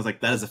face and I was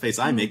like, that is a face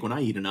I make when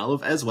I eat an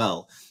olive as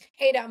well.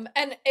 Hate them.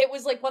 And it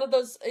was like one of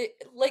those,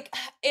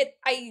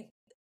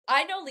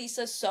 I know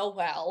Lisa so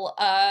well.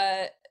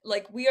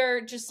 Like we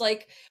are just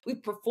like, we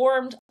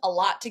performed a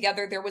lot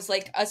together. There was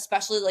like,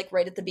 especially like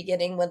right at the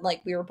beginning when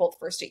like we were both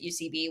first at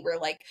UCB, where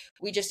like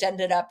we just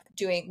ended up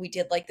we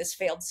did like this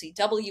failed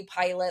CW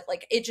pilot.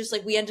 Like it just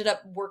like, we ended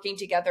up working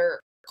together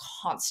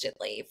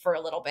constantly for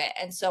a little bit.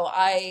 And so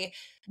I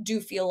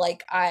do feel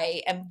like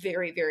I am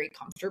very, very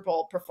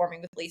comfortable performing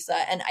with Lisa.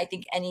 And I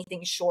think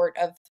anything short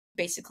of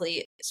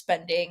basically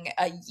spending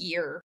a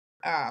year,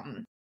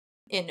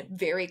 in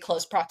very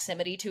close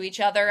proximity to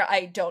each other,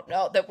 I don't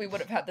know that we would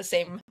have had the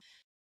same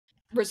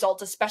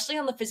result, especially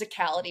on the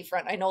physicality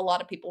front. I know a lot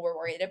of people were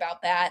worried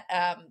about that.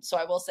 So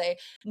I will say,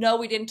 no,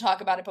 we didn't talk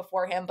about it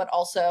beforehand, but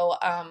also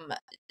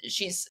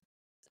she's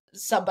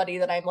somebody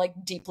that I'm like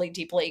deeply,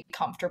 deeply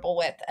comfortable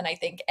with. And I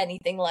think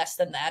anything less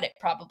than that, it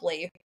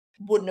probably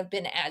wouldn't have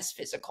been as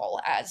physical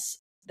as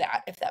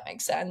that, if that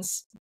makes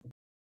sense.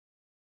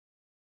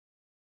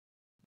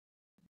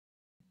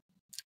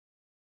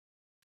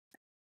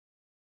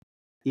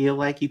 Feel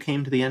like you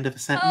came to the end of a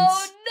sentence?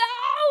 Oh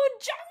no,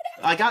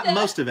 Jordan! I got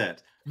most of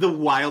it. The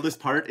wildest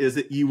part is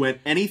that you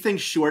went anything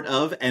short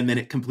of, and then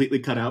it completely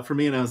cut out for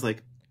me, and I was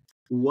like,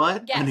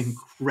 what an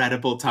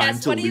incredible time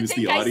to lose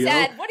the audio.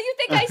 What do you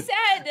think I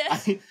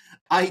said?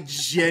 I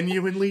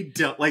genuinely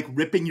don't like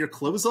ripping your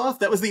clothes off.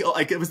 That was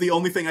it was the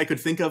only thing I could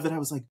think of that I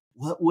was like,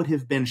 what would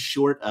have been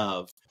short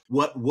of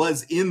what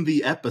was in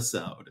the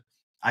episode?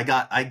 I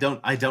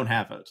don't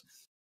have it.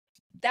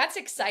 That's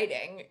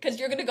exciting, because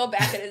you're going to go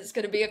back and it's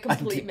going to be a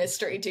complete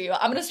mystery to you.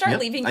 I'm going to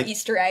start leaving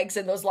Easter eggs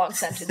in those long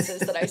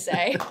sentences that I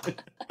say.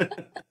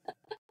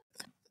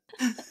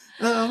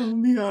 Oh,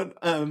 man.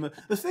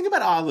 The thing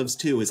about olives,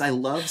 too, is I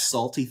love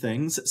salty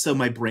things. So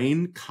my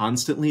brain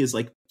constantly is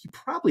like, you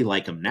probably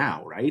like them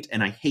now, right?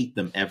 And I hate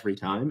them every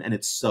time. And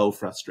it's so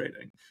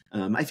frustrating.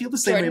 I feel the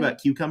same way about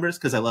cucumbers,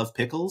 because I love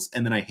pickles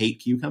and then I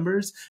hate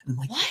cucumbers. And I'm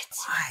like, what?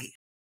 Why?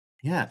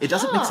 Yeah, it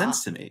doesn't make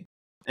sense to me.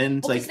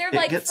 And because they're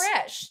like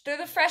fresh. They're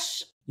the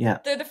fresh. Yeah.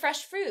 They're the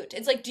fresh fruit.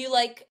 It's like, do you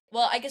like?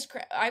 Well, I guess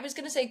I was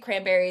gonna say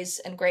cranberries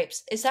and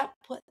grapes. Is that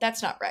what?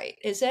 That's not right,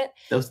 is it?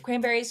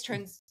 Grapes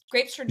turn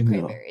to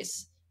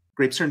cranberries.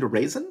 Grapes turn to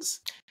raisins.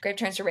 Grape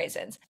turns to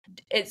raisins.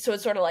 So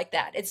it's sort of like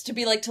that. It's to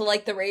be like to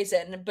like the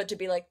raisin, but to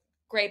be like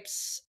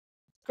grapes.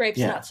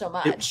 Not so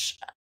much.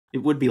 It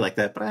would be like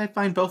that, but I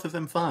find both of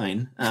them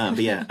fine. But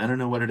yeah, I don't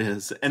know what it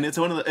is, and it's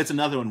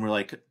another one where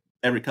like,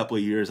 every couple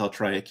of years, I'll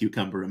try a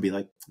cucumber and be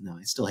like, no,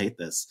 I still hate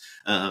this.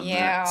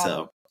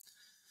 So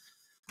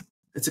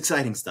it's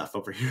exciting stuff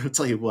over here. I'll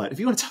tell you what, if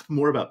you want to talk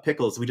more about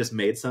pickles, we just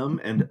made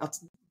some, and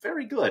it's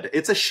very good.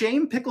 It's a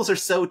shame pickles are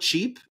so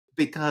cheap,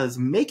 because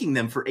making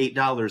them for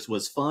 $8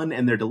 was fun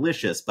and they're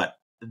delicious, but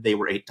they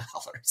were $8.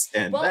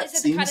 And well, is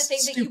it the kind of thing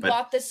that you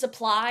bought the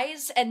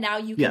supplies and now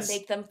you can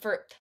make them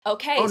for...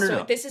 Okay,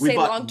 no. This is a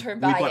long-term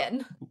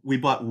buy-in. We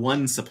bought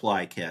one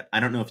supply kit. I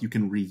don't know if you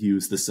can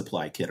reuse the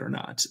supply kit or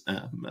not.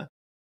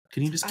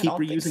 Can you just keep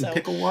reusing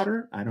pickle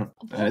water? I don't.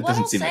 Well, it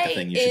doesn't seem like a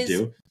thing you should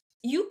do.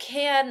 You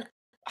can.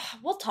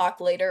 We'll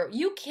talk later.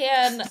 You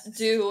can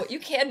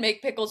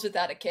make pickles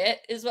without a kit,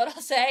 is what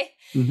I'll say.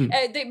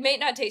 Mm-hmm. They may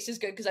not taste as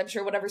good, because I'm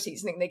sure whatever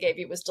seasoning they gave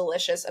you was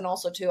delicious. And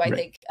also, too, I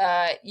think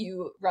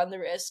you run the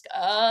risk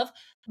of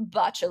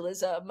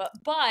botulism.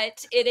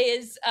 But it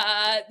is,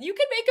 you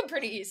can make them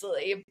pretty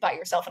easily by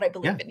yourself, and I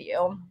believe in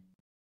you.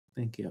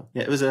 Thank you.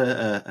 Yeah, it was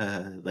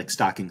a like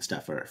stocking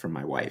stuffer from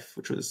my wife,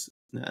 which was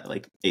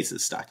like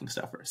Ace's stocking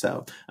stuffer.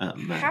 So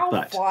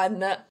how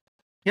fun!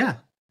 Yeah.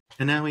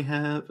 And now we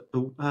have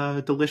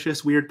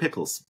delicious, weird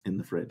pickles in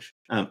the fridge.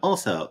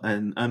 Also,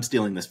 and I'm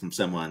stealing this from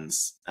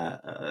someone's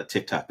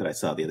TikTok that I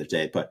saw the other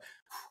day, but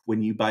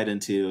when you bite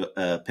into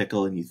a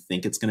pickle and you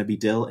think it's going to be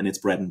dill and it's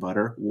bread and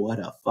butter, what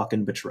a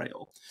fucking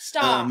betrayal.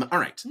 Stop. All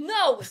right.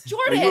 No,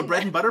 Jordon. Are you a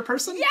bread and butter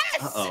person?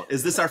 Yes. Uh-oh.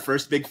 Is this our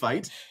first big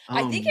fight?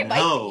 I think it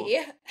might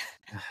be.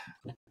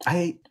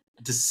 I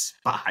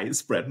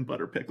despise bread and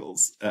butter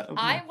pickles.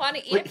 I want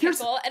to eat a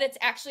pickle, and it's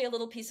actually a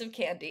little piece of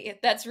candy.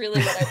 That's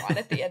really what I want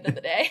at the end of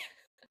the day.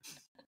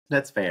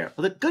 That's fair.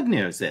 Well, the good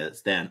news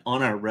is then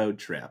on our road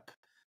trip,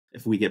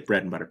 if we get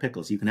bread and butter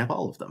pickles, you can have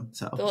all of them.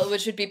 So,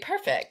 which would be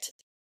perfect.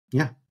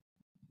 Yeah.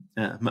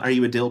 Are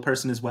you a dill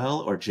person as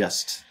well, or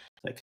just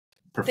like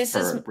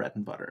prefer bread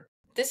and butter?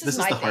 This is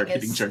the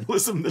hard-hitting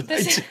journalism that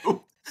I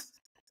do.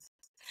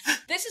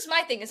 This is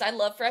my thing, is I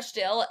love fresh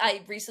dill.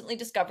 I recently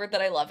discovered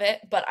that I love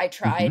it, but I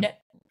tried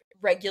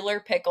regular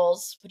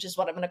pickles, which is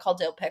what I'm going to call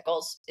dill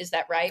pickles. Is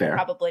that right? Fair.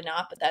 Probably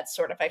not, but that's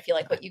sort of, I feel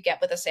like, what you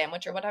get with a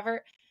sandwich or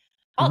whatever.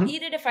 I'll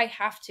eat it if I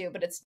have to,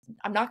 but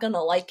I'm not going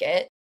to like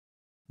it.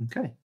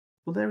 Okay.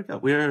 Well, there we go.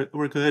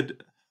 We're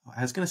good.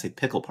 I was going to say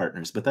pickle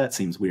partners, but that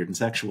seems weird and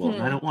sexual,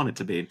 and I don't want it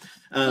to be.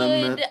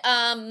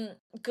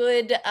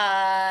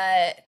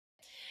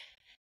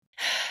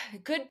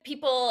 Good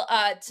people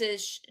to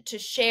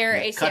share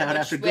a cut sandwich out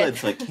after with. good,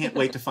 so I can't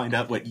wait to find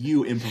out what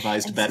you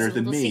improvised better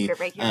than me. Secret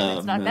right here.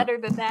 It's not better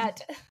than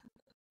that.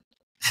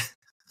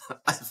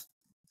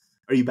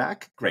 Are you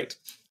back? Great.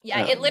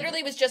 Yeah, it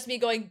literally was just me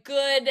going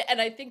good,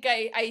 and I think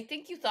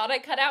you thought I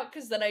cut out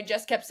because then I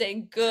just kept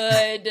saying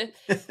good,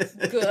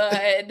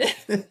 good.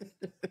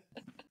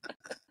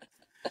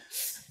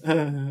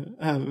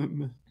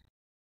 God,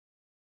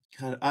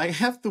 I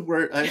have the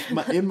word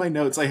in my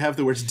notes. I have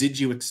the words "Did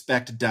you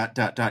expect ...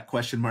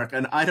 question mark?"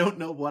 And I don't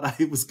know what I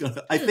was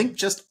gonna. I think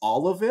just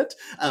all of it.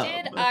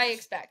 Did I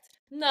expect?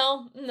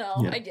 No,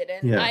 yeah. I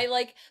didn't. Yeah. I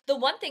like the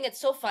one thing. It's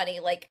so funny,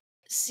 like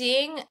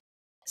seeing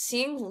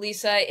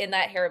Lisa in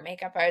that hair and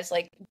makeup. I was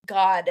like,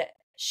 God,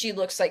 she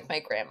looks like my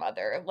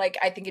grandmother. Like,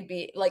 I think it'd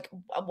be like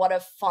what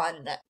a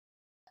fun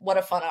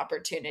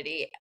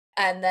opportunity.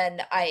 And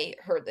then I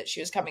heard that she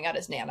was coming out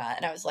as Nana,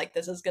 and I was like,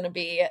 this is gonna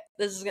be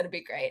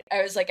great.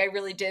 I was like, I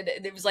really did.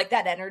 It was like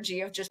that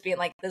energy of just being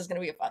like, this is gonna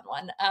be a fun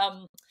one.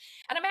 And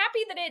I'm happy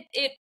that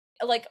it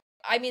like,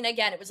 I mean,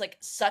 again, it was like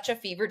such a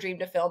fever dream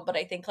to film, but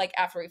I think like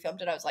after we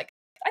filmed it, I was like,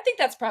 I think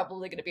that's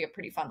probably going to be a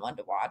pretty fun one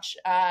to watch.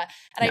 I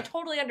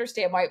totally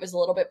understand why it was a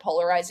little bit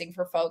polarizing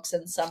for folks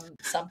and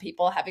some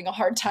people having a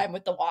hard time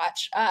with the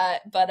watch.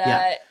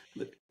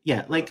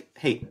 Like,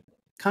 hey,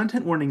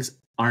 content warnings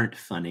aren't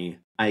funny.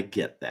 I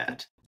get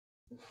that.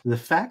 The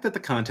fact that the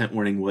content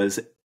warning was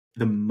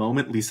the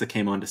moment Lisa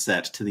came onto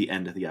set to the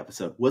end of the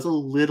episode was a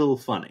little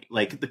funny.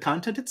 Like, the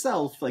content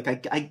itself,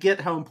 like, I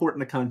get how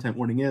important a content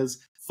warning is.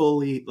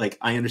 Fully, like,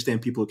 I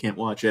understand people who can't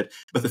watch it,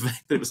 but the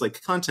fact that it was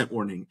like content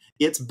warning,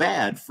 it's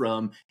bad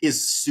from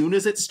as soon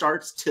as it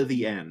starts to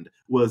the end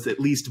was at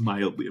least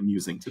mildly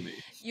amusing to me.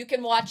 You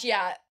can watch,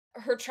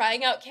 her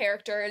trying out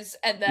characters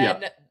and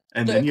then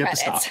then you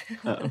credits. have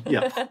to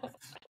stop.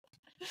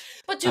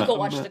 But do go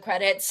watch the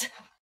credits.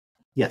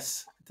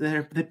 Yes,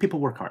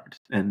 people work hard,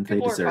 and they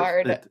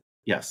deserve it.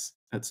 Yes,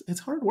 it's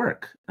hard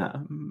work.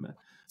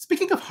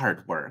 Speaking of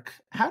hard work,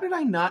 how did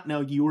I not know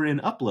you were in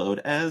Upload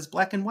as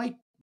Black and White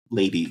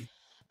lady?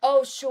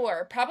 Oh,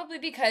 sure. Probably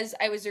because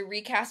I was a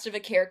recast of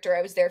a character.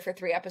 I was there for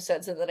 3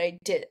 episodes, and then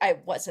I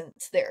wasn't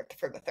there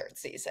for the 3rd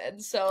season.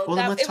 So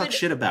let's talk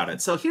shit about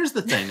it. So here's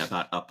the thing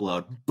about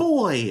Upload.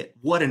 Boy,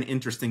 what an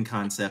interesting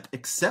concept,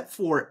 except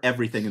for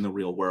everything in the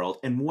real world.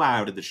 And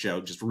wow, did the show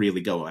just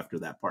really go after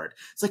that part.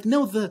 It's like,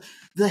 no, the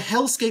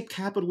hellscape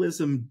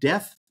capitalism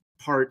death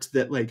part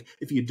that, like,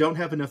 if you don't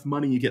have enough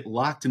money, you get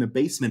locked in a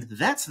basement.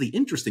 That's the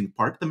interesting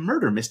part. The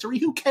murder mystery.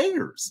 Who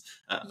cares?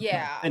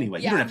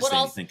 Anyway, you don't have to say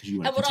anything because you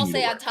want to continue. And what I'll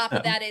say on top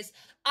of that is,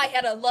 I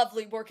had a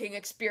lovely working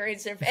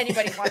experience. And if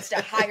anybody wants to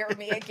hire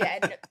me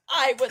again,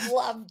 I would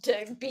love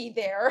to be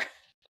there.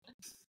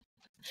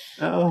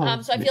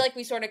 So I feel like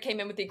we sort of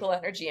came in with equal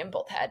energy and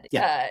both had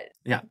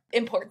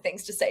important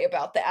things to say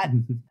about that.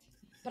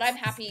 But I'm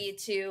happy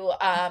to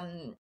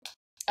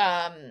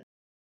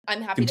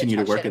continue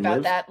to talk to work shit and about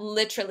live? that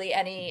literally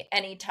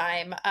any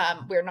time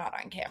we're not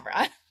on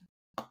camera.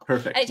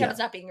 Perfect. Anytime it's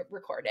not being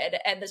recorded.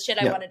 And the shit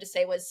I wanted to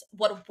say was,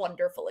 what a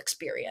wonderful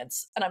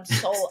experience. And I'm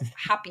so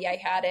happy I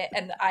had it.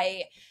 And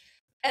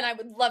I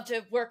would love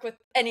to work with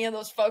any of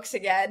those folks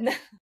again.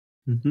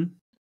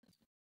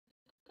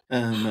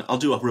 I'll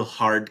do a real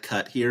hard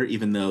cut here,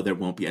 even though there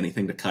won't be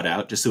anything to cut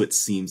out, just so it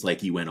seems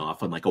like you went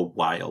off on like a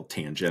wild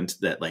tangent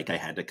that, like, I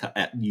had to cut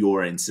at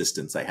your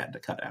insistence. I had to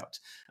cut out.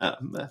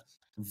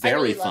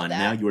 Very fun.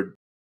 Now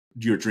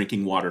you're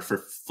drinking water for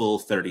full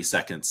 30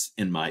 seconds,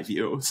 in my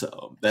view.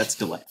 So that's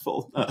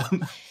delightful.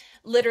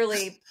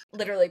 Literally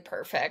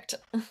perfect.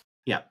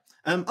 Yeah.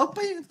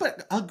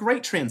 But a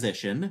great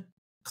transition.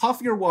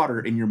 Coffee or water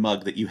in your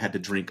mug that you had to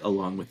drink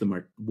along with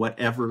the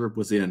whatever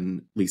was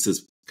in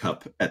Lisa's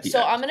cup at the end.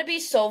 So I'm going to be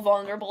so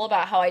vulnerable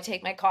about how I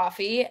take my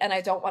coffee, and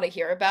I don't want to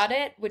hear about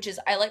it, which is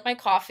I like my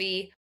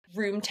coffee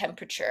room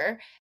temperature.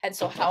 And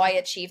so how I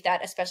achieve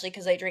that, especially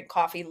because I drink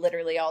coffee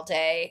literally all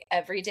day,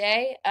 every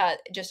day,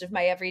 just of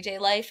my everyday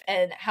life,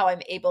 and how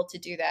I'm able to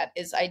do that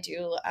is I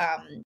do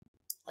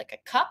like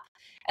a cup,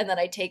 and then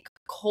I take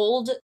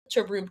cold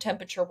to room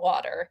temperature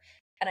water,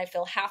 and I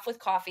fill half with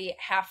coffee,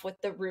 half with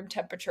the room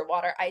temperature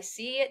water. I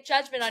see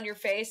judgment on your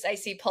face. I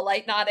see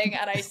polite nodding,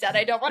 and I said,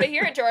 I don't want to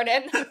hear it,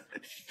 Jordan.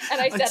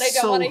 And I said, I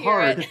don't want to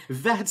hear it.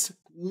 That's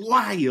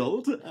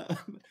wild.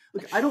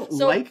 Look, I don't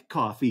like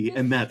coffee,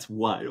 and that's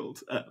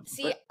wild.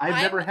 See, I've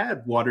never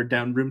had watered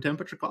down room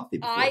temperature coffee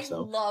before. I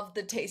love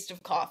the taste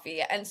of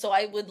coffee, and so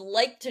I would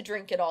like to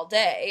drink it all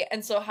day.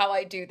 And so how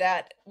I do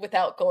that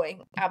without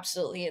going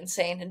absolutely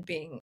insane and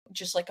being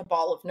just like a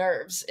ball of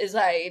nerves is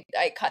I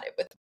cut it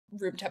with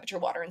room temperature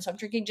water, and so I'm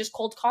drinking just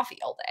cold coffee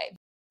all day.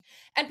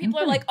 And people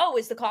are like, oh,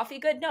 is the coffee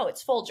good? No,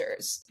 it's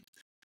Folgers.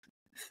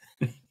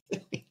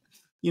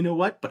 You know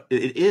what? But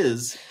it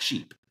is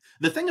cheap.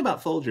 The thing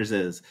about Folgers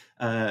is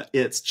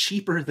it's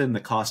cheaper than the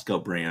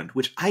Costco brand,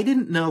 which I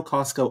didn't know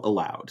Costco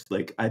allowed.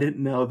 Like, I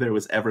didn't know there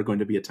was ever going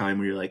to be a time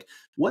where you're like,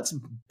 what's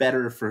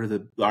better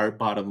for our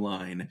bottom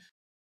line?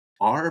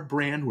 Our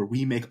brand where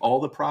we make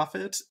all the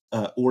profit,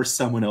 or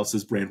someone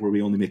else's brand where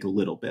we only make a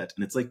little bit.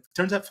 And it's like,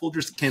 turns out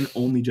Folgers can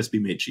only just be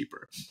made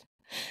cheaper.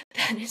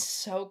 That is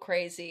so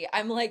crazy.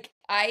 I'm like,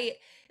 I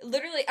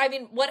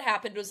mean, what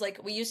happened was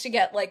like, we used to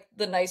get like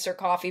the nicer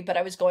coffee, but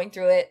I was going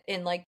through it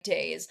in like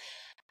days.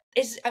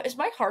 Is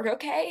my heart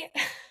okay?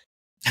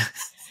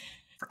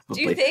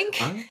 Do you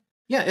think?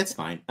 Yeah, it's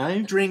fine. I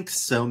drink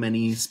so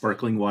many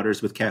sparkling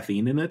waters with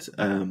caffeine in it,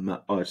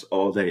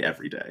 all day,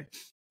 every day.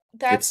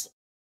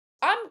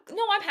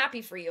 I'm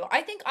happy for you.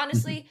 I think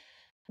honestly,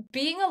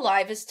 being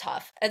alive is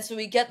tough, and so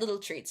we get little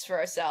treats for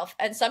ourselves,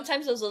 and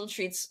sometimes those little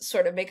treats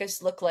sort of make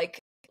us look like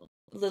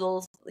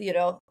little,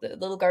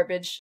 little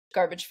garbage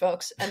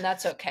folks, and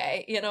that's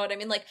okay. You know what I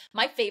mean? Like,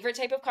 my favorite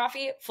type of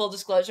coffee, full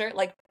disclosure,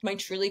 like my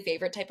truly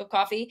favorite type of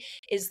coffee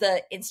is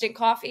the instant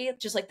coffee,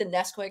 just like the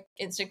Nesquik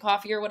instant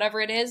coffee or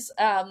whatever it is.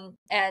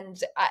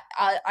 And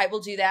I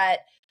will do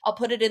that. I'll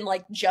put it in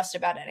like just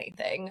about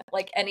anything,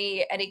 like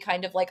any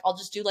kind of, like, I'll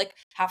just do like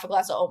half a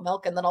glass of oat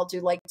milk, and then I'll do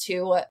like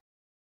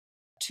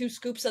two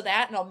scoops of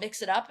that, and I'll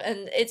mix it up,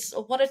 and it's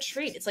what a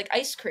treat. It's like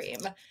ice cream.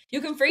 You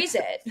can freeze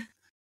it.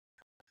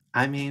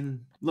 I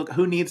mean, look,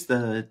 who needs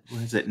what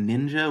is it,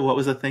 Ninja? What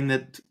was the thing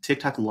that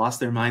TikTok lost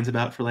their minds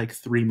about for like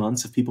 3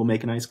 months of people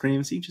making ice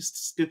cream? So you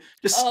just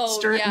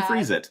stir it and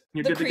freeze it.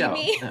 You're good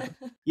creamy. To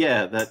go.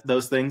 Yeah,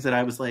 those things that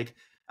I was like,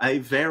 I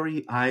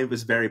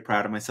was very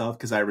proud of myself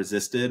because I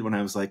resisted when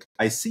I was like,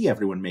 I see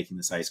everyone making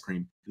this ice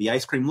cream. The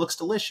ice cream looks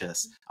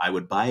delicious. I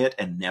would buy it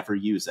and never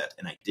use it.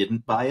 And I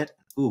didn't buy it.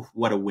 Ooh,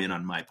 what a win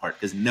on my part,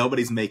 because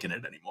nobody's making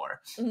it anymore.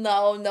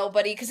 No,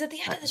 nobody. Because at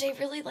the end of the day,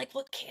 really, like,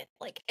 what can't,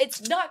 like,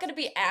 it's not going to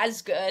be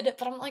as good.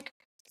 But I'm like,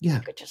 yeah,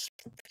 you could just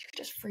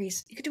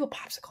freeze. You could do a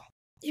popsicle.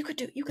 You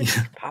could make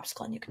a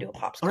popsicle, and you could do a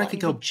popsicle. Or I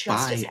could go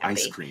buy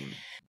ice cream.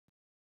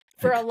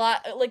 For a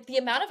lot, like, the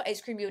amount of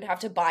ice cream you would have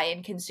to buy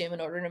and consume in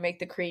order to make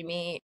the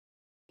creamy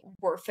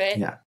worth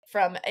it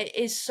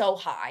is so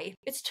high.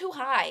 It's too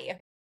high.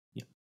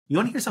 Yeah. You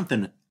want to hear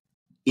something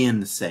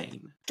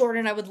insane?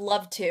 Jordan, I would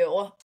love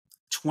to.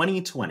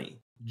 2020,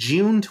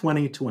 June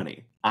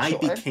 2020, I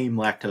became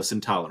lactose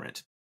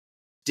intolerant.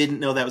 Didn't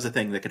know that was a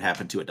thing that could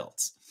happen to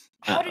adults.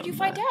 How did you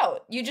find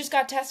out? You just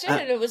got tested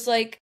and it was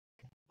like...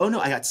 Oh no,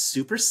 I got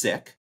super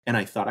sick and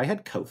I thought I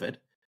had COVID.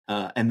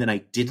 And then I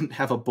didn't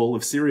have a bowl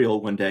of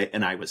cereal one day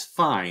and I was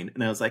fine.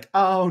 And I was like,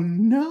 oh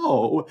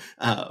no.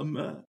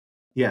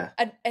 Yeah.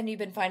 And you've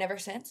been fine ever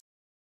since?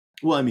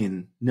 Well, I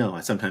mean, no.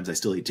 Sometimes I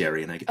still eat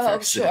dairy and I get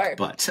very sick.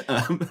 But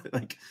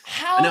like,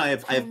 how I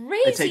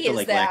take the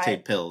like that?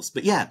 lactate pills.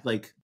 But yeah,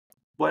 like,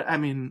 what I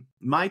mean,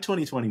 my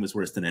 2020 was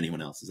worse than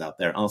anyone else's out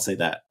there. I'll say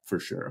that for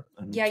sure.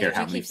 I don't care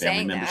how many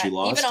family members you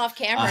lost. Even off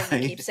camera,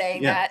 you keep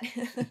saying that.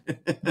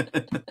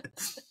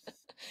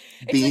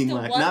 It's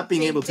like the not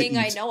being able to eat.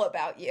 I know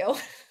about you.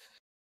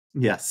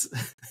 Yes.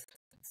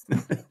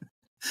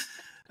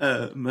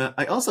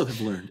 I also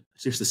have learned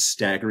there's a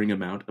staggering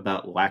amount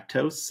about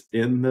lactose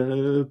in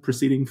the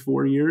preceding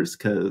 4 years,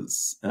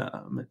 because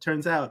it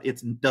turns out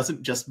it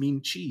doesn't just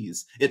mean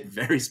cheese. It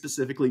very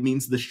specifically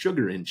means the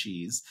sugar in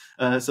cheese.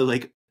 So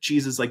like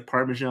cheeses like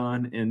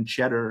Parmesan and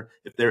cheddar,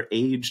 if they're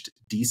aged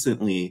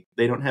decently,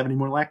 they don't have any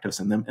more lactose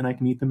in them, and I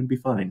can eat them and be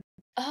fine.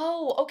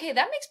 Oh, okay,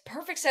 that makes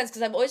perfect sense,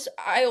 because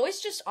I always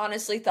just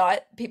honestly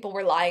thought people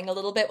were lying a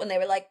little bit when they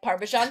were like,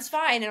 Parmesan's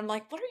fine, and I'm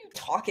like, what are you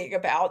talking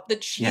about? The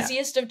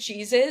cheesiest of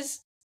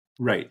cheeses?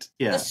 Right,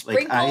 yeah. The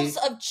sprinkles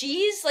of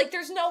cheese? Like,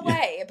 there's no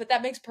way, but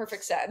that makes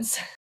perfect sense.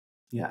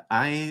 Yeah,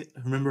 I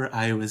remember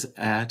I was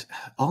at,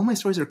 all my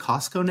stores are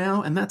Costco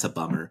now, and that's a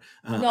bummer.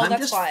 No, I'm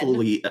that's just fine.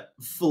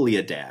 fully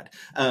a dad.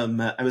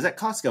 I was at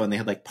Costco and they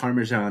had like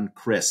Parmesan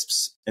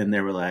crisps, and they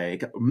were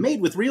like,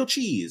 made with real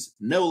cheese,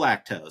 no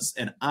lactose.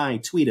 And I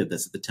tweeted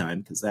this at the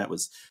time because that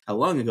was how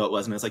long ago it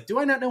was. And I was like, do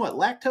I not know what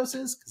lactose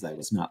is? Because I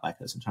was not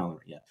lactose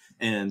intolerant yet.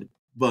 And a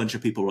bunch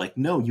of people were like,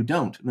 no, you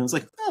don't. And I was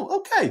like,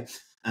 oh, okay.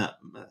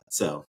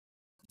 So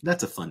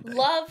That's a fun thing.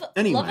 Love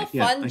Anyway, a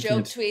fun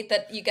joke tweet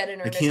that you get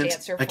an earnest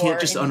answer for. I can't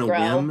just and on a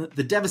grow. whim.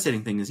 The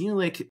devastating thing is,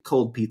 like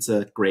cold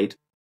pizza, great.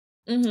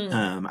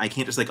 Mm-hmm. I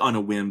can't just like on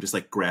a whim just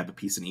like grab a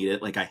piece and eat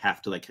it. Like I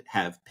have to like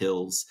have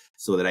pills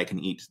so that I can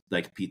eat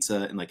like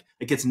pizza, and like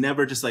it's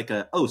never just like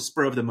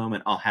spur of the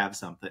moment I'll have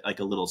something like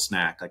a little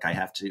snack. Like I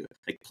have to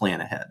like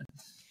plan ahead.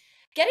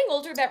 Getting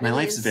older, that really my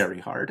life's very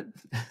hard.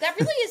 That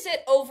really is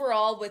it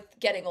overall with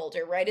getting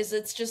older, right? Is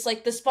it's just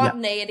like the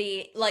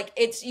spontaneity, like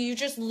you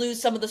just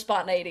lose some of the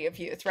spontaneity of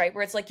youth, right?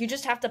 Where it's like you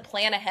just have to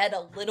plan ahead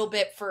a little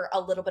bit for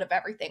a little bit of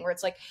everything. Where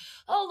it's like,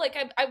 oh, like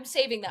I'm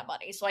saving that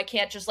money, so I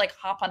can't just like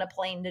hop on a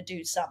plane to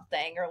do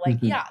something, or like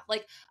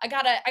like I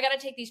gotta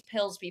take these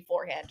pills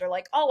beforehand, or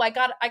like I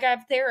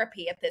got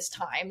therapy at this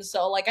time,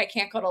 so like I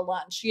can't go to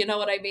lunch. You know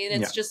what I mean?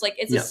 It's just like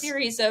it's a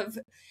series of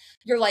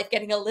your life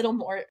getting a little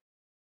more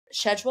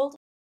scheduled.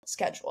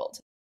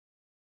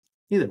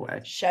 Either way,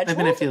 scheduled?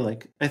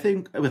 I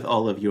think with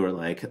all of your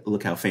like,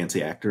 look how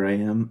fancy actor I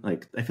am,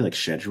 like I feel like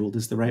scheduled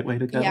is the right way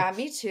to go. Yeah,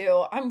 me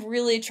too. I'm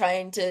really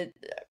trying to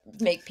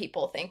make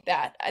people think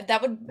that.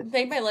 That would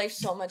make my life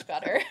so much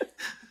better.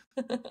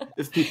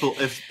 if people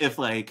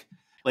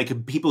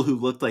who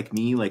looked like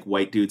me, like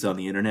white dudes on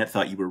the internet,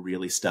 thought you were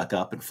really stuck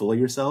up and full of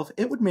yourself,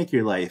 it would make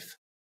your life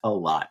a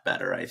lot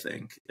better, I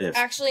think. If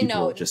actually,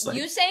 no, just like,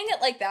 you saying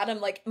it like that, I'm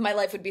like, my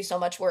life would be so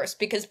much worse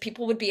because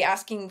people would be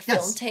asking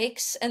film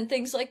takes and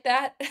things like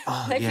that.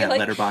 Oh, I feel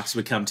like Letterboxd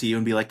would come to you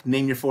and be like,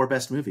 name your 4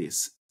 best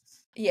movies.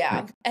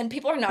 Yeah, like, and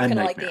people are not going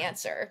to like the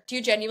answer. Do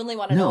you genuinely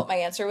want to know what my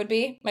answer would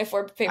be? My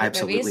 4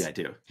 favorite movies? Absolutely, I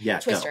do. Yeah,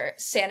 Twister,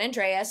 San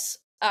Andreas,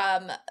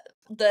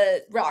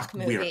 the Rock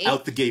movie. We're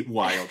out the gate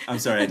wild. I'm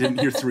sorry, I didn't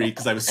hear 3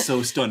 because I was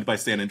so stunned by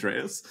San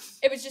Andreas.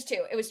 It was just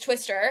 2. It was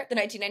Twister, the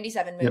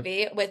 1997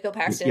 movie with Bill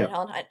Paxton and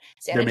Helen Hunt.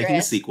 They're making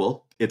a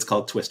sequel. It's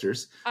called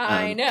Twisters.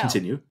 I know.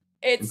 Continue.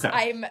 It's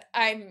I'm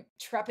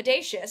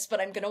trepidatious, but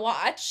I'm gonna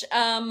watch.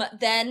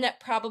 Then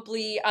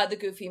probably the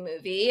Goofy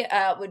movie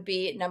would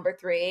be number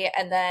 3,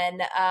 and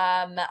then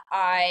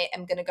I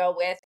am gonna go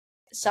with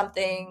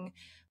something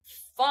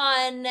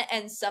fun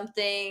and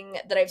something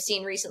that I've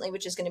seen recently,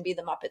 which is going to be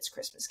the Muppets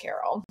Christmas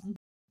Carol.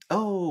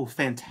 Oh,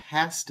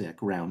 fantastic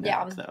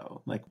roundup,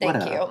 though. Like, what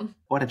a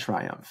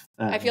triumph.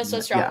 I feel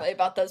so strongly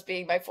about those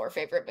being my 4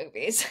 favorite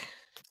movies.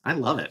 I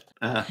love it.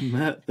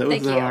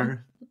 Those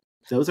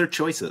are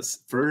choices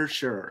for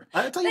sure.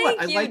 I'll tell you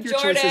what, I like your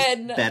Jordon.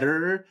 choices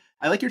better.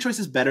 I like your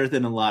choices better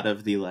than a lot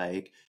of the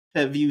like,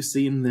 have you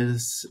seen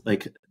this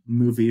like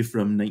movie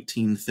from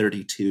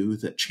 1932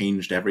 that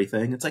changed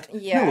everything? It's like,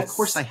 no, of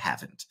course I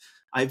haven't.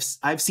 I've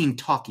seen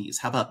Talkies.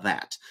 How about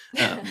that?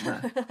 You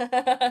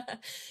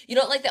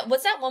don't like that?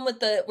 What's that one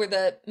with where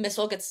the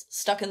missile gets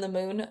stuck in the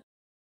moon?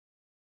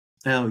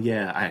 Oh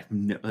yeah,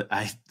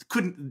 I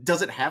couldn't.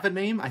 Does it have a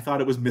name? I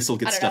thought it was Missile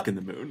Gets Stuck in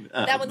the Moon.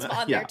 That one's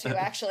on there too.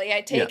 Actually,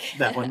 I take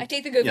that one. I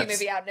take the Goofy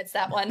movie out, and it's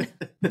that one.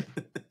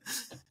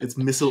 It's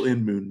Missile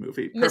in Moon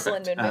movie. Perfect. Missile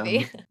in Moon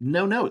movie.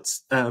 No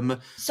notes.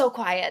 So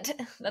quiet.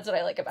 That's what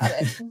I like about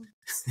it.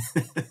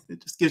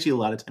 It just gives you a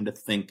lot of time to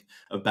think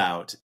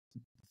about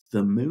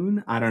the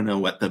moon. I don't know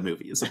what the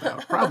movie is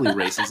about. Probably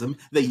racism.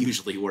 They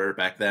usually were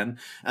back then.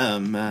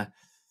 I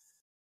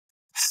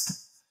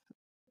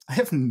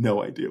have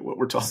no idea what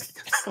we're talking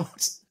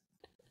about.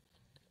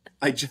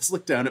 I just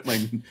looked down at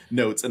my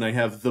notes and I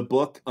have the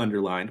book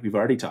underlined. We've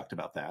already talked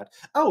about that.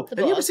 Oh, have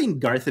you ever seen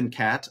Garth and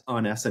Kat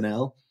on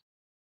SNL?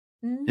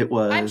 It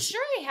was. I'm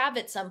sure I have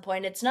at some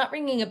point. It's not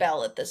ringing a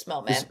bell at this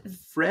moment.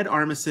 Fred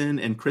Armisen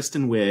and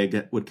Kristen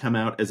Wiig would come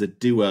out as a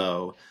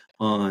duo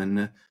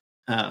on.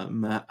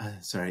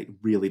 Sorry,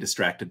 really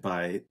distracted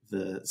by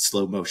the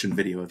slow motion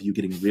video of you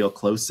getting real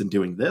close and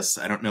doing this.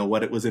 I don't know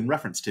what it was in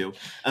reference to.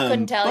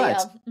 Couldn't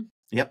tell you.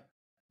 Yep.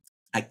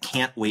 I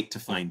can't wait to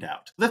find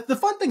out. The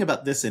fun thing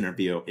about this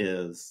interview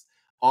is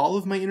all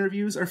of my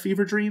interviews are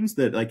fever dreams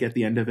that like at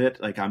the end of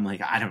it, like I'm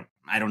like, I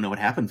don't know what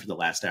happened for the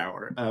last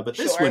hour. But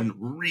this one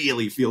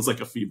really feels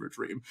like a fever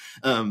dream.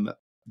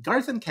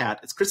 Garth and Kat,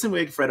 it's Kristen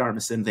Wiig, Fred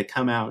Armisen. They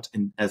come out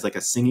as like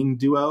a singing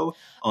duo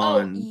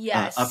on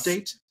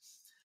Update.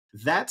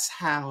 That's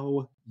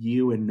how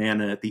you and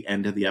Nana at the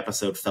end of the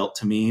episode felt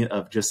to me,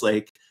 of just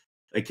like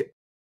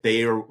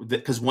they are,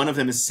 because one of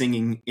them is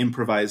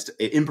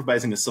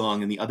improvising a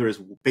song, and the other is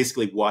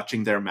basically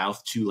watching their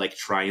mouth to like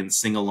try and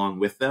sing along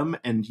with them.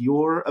 And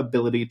your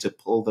ability to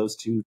pull those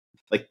two,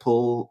 like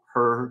pull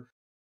her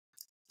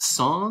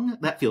song,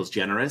 that feels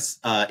generous,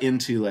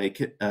 into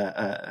like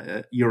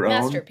your own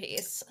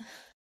masterpiece.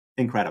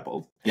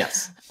 Incredible.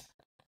 Yes.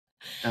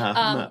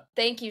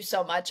 Thank you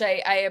so much.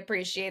 I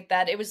appreciate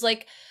that. It was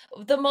like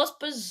the most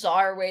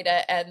bizarre way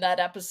to end that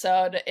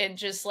episode, in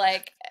just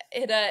like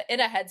in a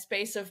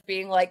headspace of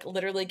being like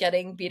literally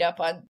getting beat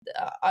up on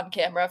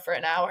camera for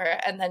an hour,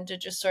 and then to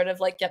just sort of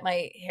like get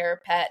my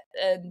hair pet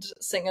and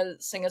sing a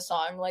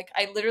song. Like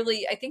I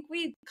think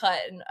we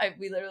cut and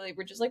we literally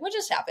were just like, what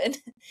just happened?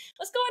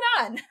 What's going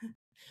on?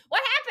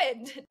 What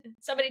happened?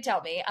 Somebody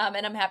tell me.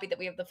 And I'm happy that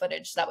we have the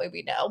footage so that way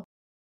we know.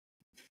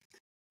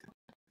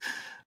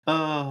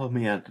 Oh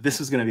man, this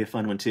was going to be a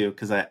fun one too,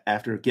 because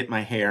after Get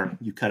My Hair,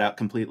 you cut out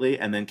completely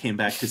and then came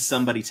back to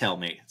Somebody Tell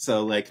Me.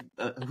 So like,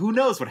 who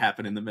knows what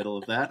happened in the middle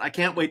of that? I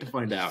can't wait to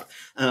find out.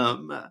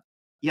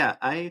 Yeah,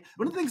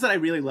 one of the things that I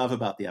really love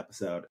about the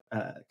episode,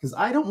 because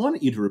I don't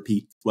want you to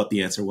repeat what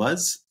the answer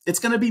was. It's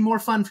going to be more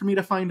fun for me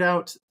to find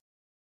out.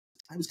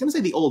 I was going to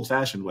say the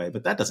old-fashioned way,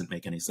 but that doesn't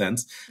make any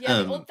sense.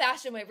 Yeah, the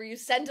old-fashioned way where you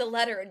send a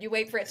letter and you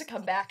wait for it to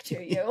come back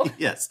to you.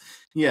 Yes.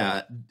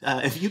 Yeah.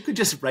 If you could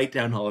just write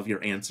down all of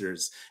your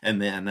answers,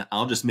 and then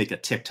I'll just make a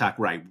TikTok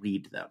where I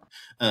read them.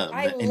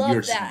 I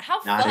love that. How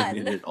not fun.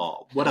 in it at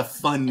all. What a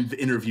fun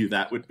interview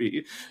that would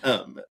be.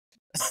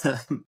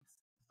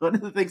 One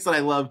of the things that I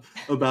love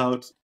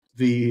about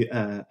the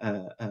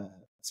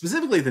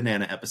specifically the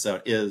Nana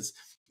episode is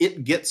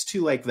it gets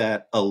to like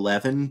that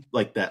 11,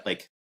 like that,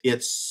 like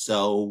it's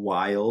so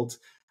wild.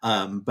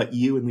 But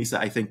you and Lisa,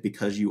 I think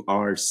because you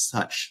are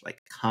such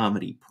like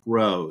comedy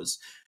pros,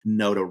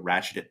 know to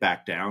ratchet it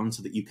back down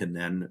so that you can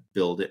then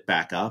build it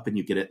back up, and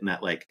you get it in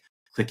that like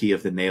clicky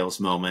of the nails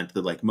moment,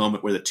 the like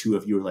moment where the two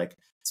of you are like,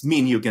 it's me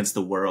and you against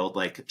the world,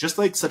 like just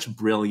like such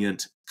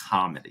brilliant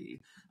comedy.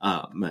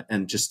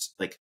 And just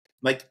like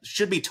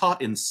should be taught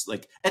in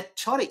like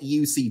taught at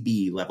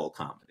UCB level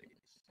comedy.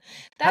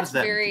 How does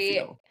that make you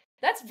feel?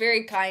 That's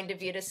very kind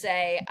of you to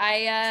say.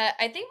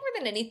 I think more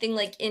than anything,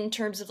 like in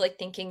terms of like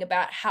thinking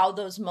about how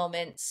those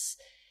moments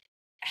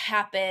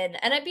happen,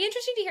 and I'd be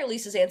interested to hear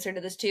Lisa's answer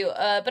to this too.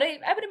 But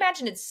I would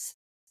imagine it's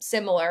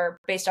similar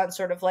based on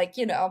sort of like,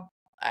 you know,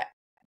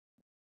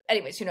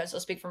 anyways, who knows? I'll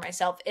speak for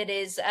myself. It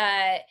is,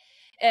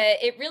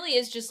 it really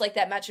is just like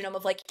that metronome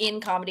of like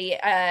in comedy,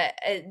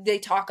 they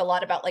talk a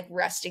lot about like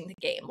resting the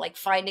game, like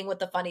finding what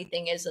the funny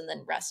thing is and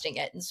then resting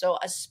it. And so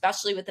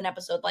especially with an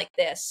episode like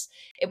this,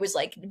 it was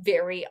like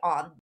very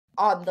on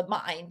the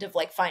mind of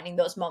like finding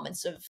those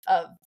moments of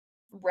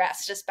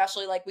rest,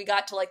 especially like we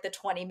got to like the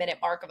 20-minute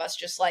mark of us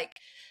just like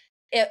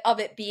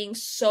it being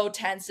so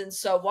tense and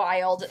so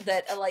wild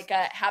that like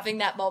having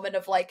that moment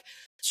of like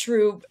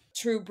true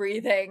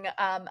breathing.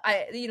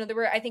 There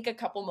were I think a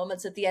couple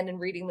moments at the end in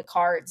reading the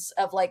cards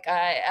of like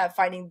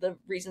finding the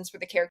reasons for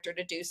the character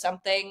to do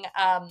something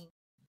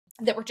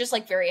that were just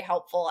like very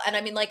helpful. And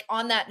I mean, like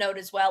on that note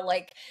as well,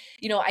 like,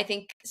 you know, I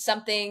think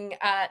something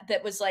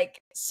that was like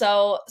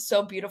so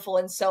beautiful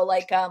and so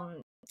like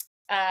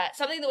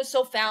something that was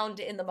so found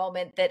in the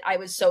moment that I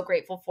was so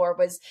grateful for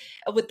was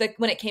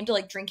when it came to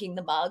like drinking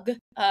the mug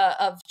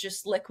of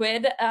just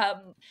liquid.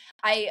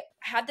 I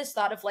had this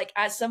thought of like,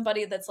 as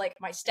somebody that's like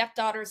my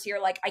stepdaughter's here,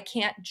 like I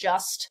can't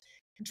just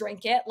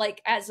drink it,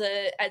 like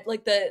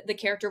like the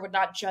character would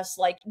not just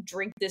like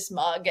drink this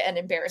mug and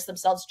embarrass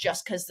themselves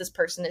just because this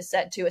person is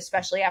said to,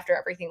 especially after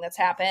everything that's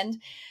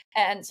happened.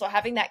 And so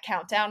having that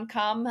countdown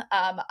come,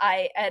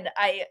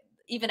 I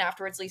even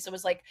afterwards, Lisa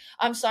was like,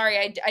 I'm sorry,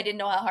 I didn't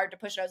know how hard to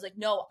push it. I was like,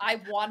 no,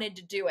 I wanted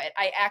to do it.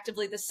 I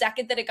actively, the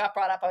second that it got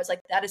brought up, I was like,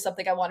 that is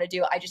something I want to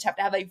do. I just have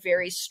to have a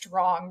very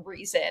strong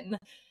reason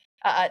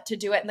to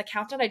do it. And the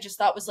countdown, I just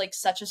thought was like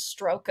such a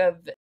stroke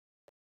of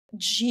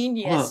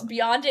genius.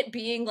 Beyond it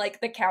being like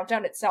the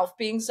countdown itself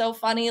being so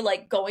funny,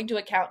 like going to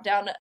a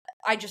countdown,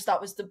 I just thought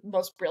was the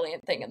most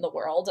brilliant thing in the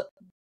world.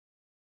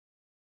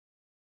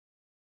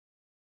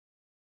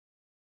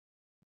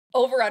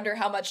 Over under,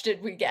 how much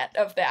did we get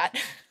of that?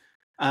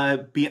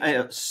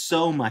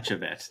 So much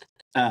of it,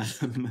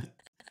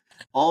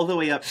 all the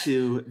way up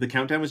to the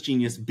countdown was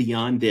genius,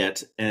 beyond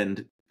it,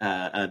 and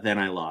then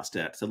I lost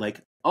it. So like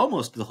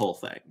almost the whole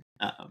thing.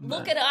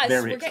 Look at us,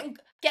 we're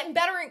getting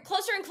better and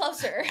closer.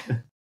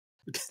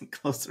 Getting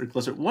closer and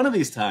closer. One of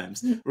these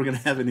times, we're gonna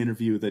have an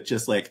interview that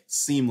just like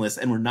seamless,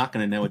 and we're not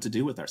gonna know what to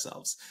do with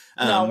ourselves.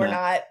 No, we're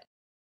not.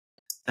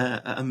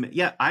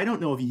 Yeah, I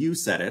don't know if you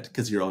said it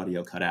because your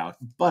audio cut out,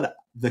 but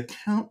the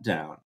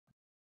countdown.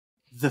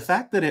 The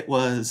fact that it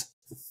was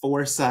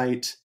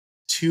foresight,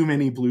 too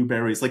many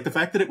blueberries, like the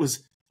fact that it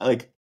was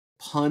like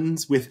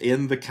puns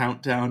within the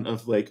countdown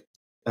of like,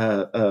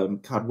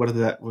 God,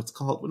 what's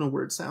called when a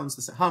word sounds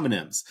the same?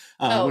 Homonyms.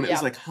 When it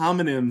was like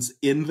homonyms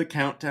in the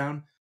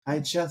countdown, I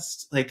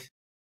just like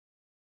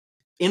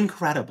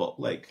incredible.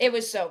 Like it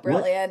was so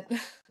brilliant.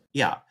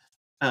 Yeah.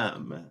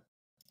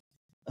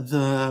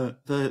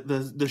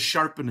 The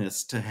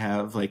sharpness to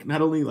have like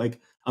not only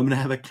like I'm gonna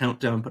have a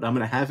countdown, but I'm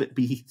gonna have it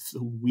be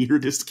the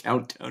weirdest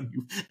countdown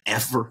you've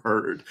ever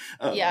heard.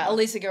 Yeah,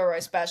 Elisa Gilroy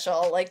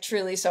special, like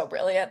truly so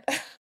brilliant.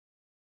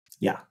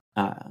 Yeah,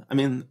 I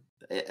mean,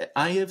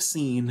 I've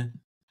seen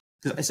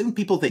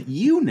people that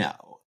you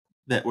know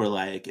that were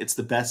like, it's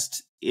the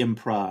best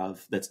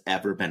improv that's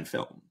ever been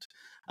filmed,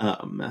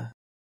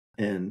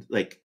 and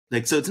like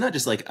so it's not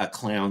just like a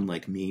clown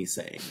like me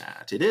saying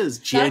that. It is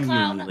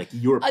genuinely like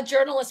you're a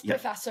journalist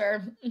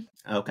professor.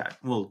 Okay,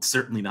 well,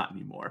 certainly not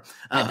anymore.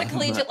 At the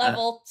collegiate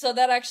level, so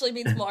that actually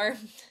means more.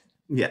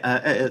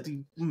 Yeah.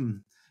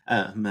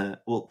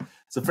 Well,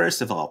 so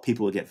first of all,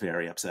 people would get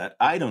very upset.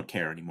 I don't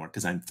care anymore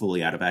because I'm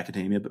fully out of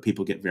academia, but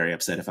people get very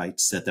upset if I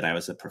said that I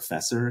was a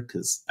professor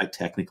because I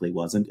technically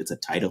wasn't. It's a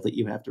title that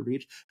you have to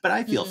reach, but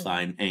I feel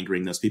fine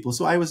angering those people.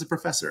 So I was a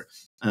professor.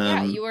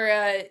 Yeah, you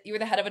were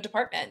the head of a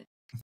department.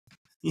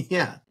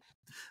 Yeah.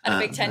 At a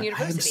Big Ten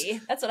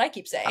university. That's what I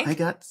keep saying.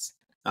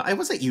 I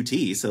was at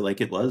UT, so like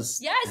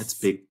that's Yes.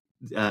 big.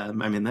 I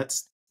mean,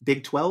 that's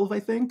Big 12, I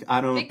think.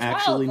 I don't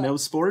actually know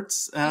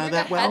sports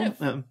that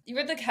well. You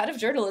were the head of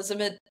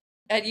journalism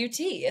at UT.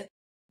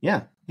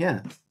 Yeah.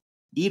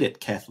 Eat it,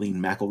 Kathleen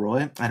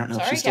McElroy. I don't know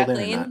if she's still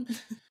Kathleen.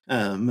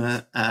 there or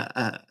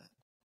not.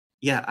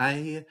 Yeah,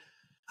 I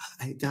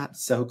got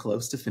so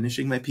close to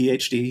finishing my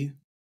PhD.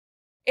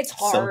 It's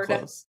hard. So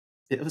close.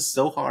 It was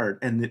so hard,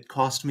 and it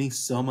cost me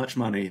so much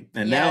money.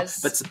 And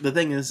yes. now, but the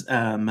thing is,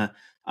 I'm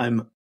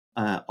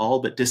all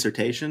but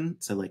dissertation.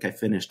 So like I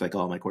finished like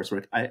all my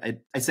coursework. I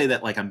say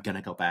that like I'm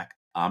gonna go back.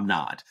 I'm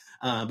not.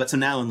 But so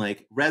now in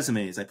like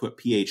resumes, I put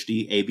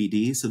PhD,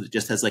 ABD, so that it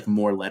just has like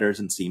more letters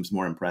and seems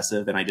more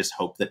impressive. And I just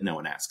hope that no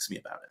one asks me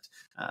about it.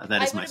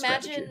 That is my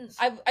strategy.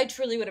 I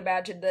truly would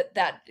imagine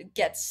that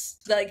gets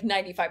like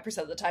 95%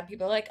 of the time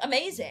people are like,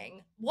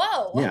 amazing.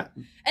 Whoa. Yeah.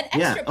 An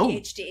extra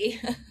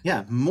PhD.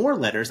 Yeah. More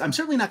letters. I'm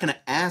certainly not going to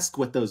ask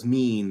what those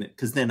mean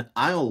because then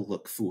I'll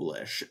look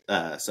foolish.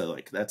 So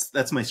like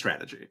that's my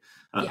strategy.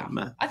 Yeah.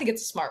 I think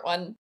it's a smart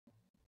one.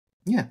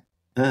 Yeah.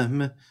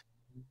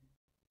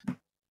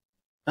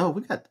 Oh,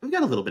 we got a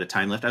little bit of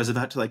time left. I was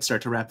about to like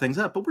start to wrap things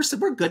up, but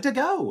we're good to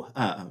go.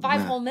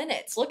 5 whole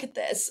minutes. Look at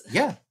this.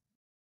 Yeah.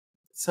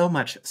 So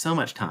much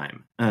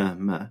time.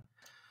 I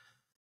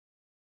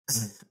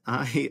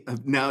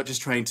am now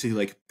just trying to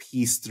like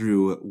piece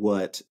through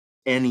what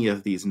any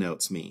of these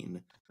notes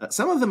mean.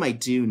 Some of them I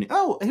do.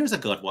 Oh, here's a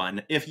good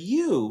one. If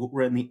you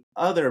were in the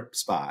other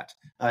spot,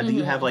 do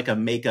you have like a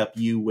makeup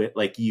you would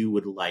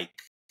like,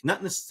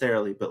 not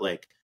necessarily, but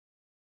like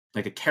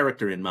a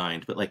character in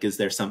mind, but like, is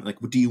there something like,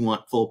 do you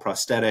want full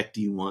prosthetic?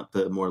 Do you want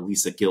the more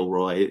Lisa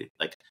Gilroy,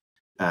 like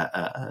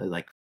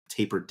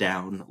tapered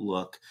down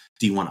look?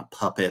 Do you want a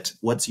puppet?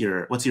 What's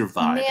your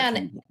vibe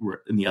if you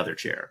were in the other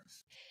chair?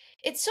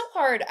 It's so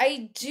hard.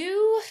 I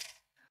do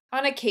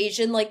on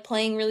occasion like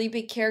playing really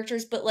big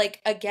characters, but like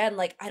again,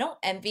 like I don't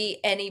envy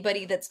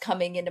anybody that's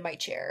coming into my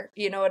chair.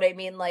 You know what I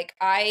mean? Like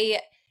I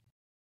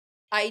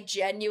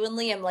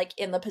genuinely am like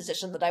in the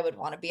position that I would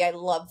want to be. I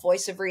love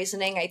voice of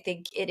reasoning. I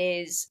think it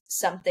is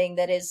something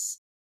that is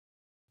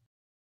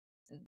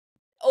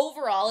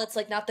overall it's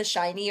like not the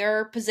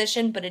shinier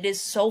position, but it is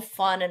so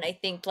fun. And I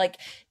think like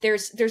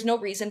there's no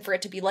reason for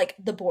it to be like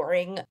the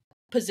boring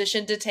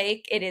position to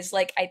take. It is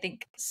like, I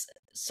think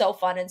so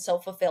fun and so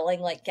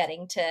fulfilling, like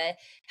getting to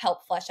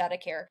help flesh out a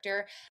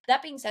character.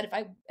 That being said,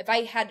 if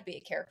I had to be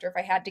a character, if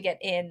I had to get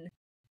in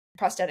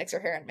prosthetics or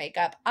hair and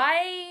makeup,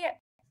 I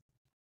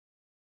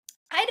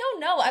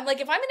don't know. I'm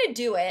like, if I'm gonna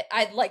do it,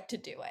 I'd like to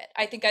do it.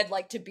 I think I'd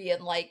like to be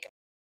in like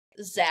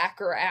Zach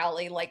or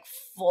Allie, like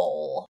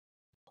full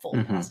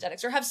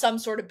prosthetics, or have some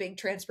sort of big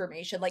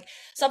transformation, like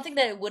something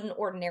that I wouldn't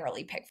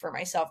ordinarily pick for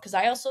myself. Because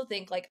I also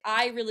think like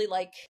I really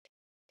like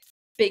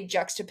big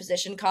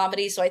juxtaposition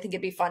comedy, so I think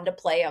it'd be fun to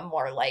play a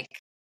more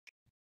like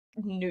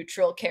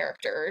neutral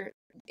character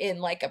in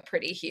like a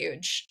pretty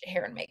huge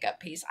hair and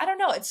makeup piece. I don't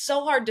know. It's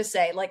so hard to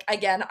say. Like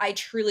again, I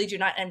truly do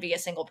not envy a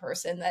single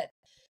person that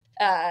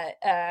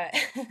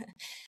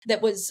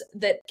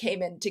that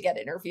came in to get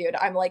interviewed.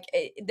 I'm like,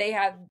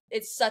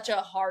 it's such a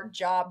hard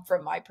job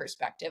from my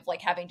perspective,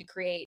 like having to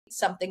create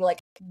something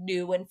like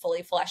new and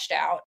fully fleshed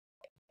out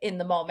in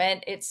the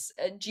moment. It's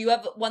do you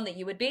have one that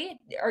you would be?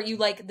 Are you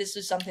like, this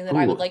is something that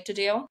I would like to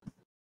do?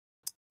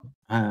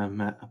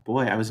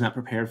 Boy, I was not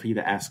prepared for you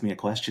to ask me a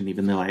question,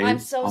 even though I'm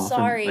so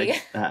sorry.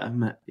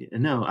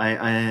 No,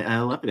 I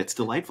love it. It's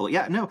delightful.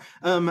 Yeah, no,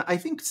 I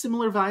think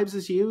similar vibes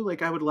as you.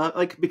 Like, I would love,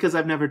 like, because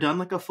I've never done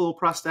like a full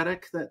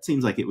prosthetic. That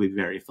seems like it would be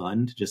very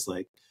fun. To just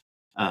like,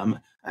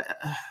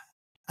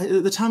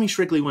 the Tommy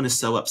Shrigley one is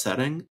so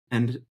upsetting,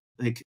 and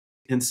like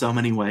in so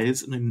many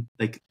ways. And I'm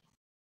like,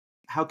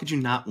 how could you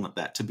not want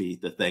that to be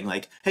the thing?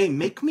 Like, hey,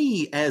 make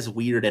me as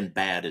weird and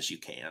bad as you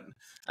can.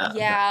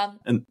 Yeah.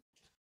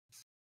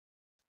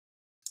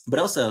 But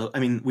also, I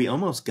mean, we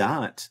almost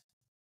got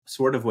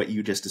sort of what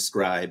you just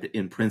described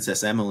in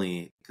Princess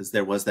Emily, because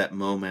there was that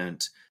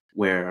moment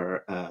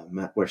where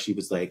she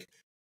was like,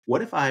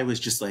 "What if I was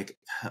just like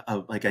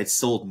I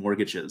sold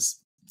mortgages?"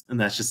 And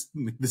that's just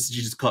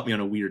she just caught me on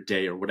a weird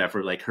day or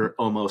whatever. Like her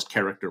almost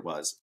character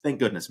was. Thank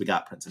goodness we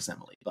got Princess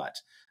Emily. But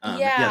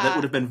that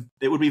would have been.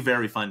 It would be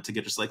very fun to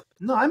get just like,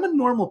 no, I'm a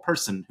normal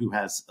person who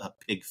has a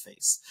pig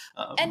face.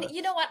 And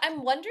you know what?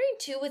 I'm wondering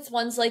too with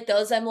ones like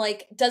those. I'm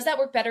like, does that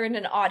work better in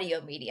an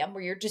audio medium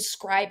where you're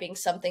describing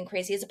something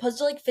crazy as opposed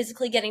to like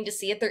physically getting to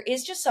see it? There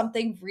is just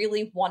something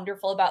really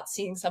wonderful about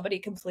seeing somebody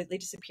completely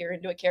disappear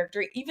into a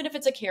character, even if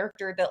it's a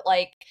character that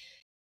like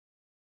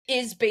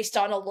is based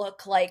on a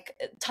look like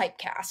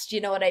typecast,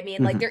 you know what I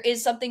mean? Like there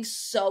is something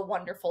so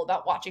wonderful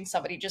about watching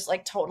somebody just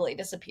like totally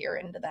disappear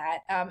into that.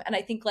 And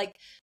I think like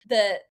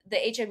the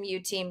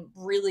HMU team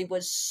really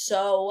was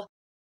so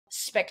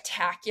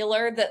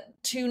spectacular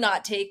that to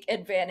not take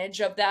advantage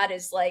of that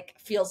is like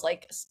feels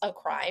like a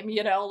crime,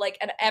 you know, like,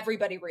 and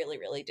everybody really,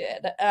 really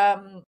did.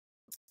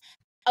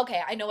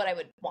 Okay, I know what I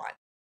would want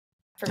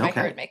for my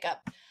hair and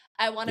makeup.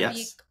 I want to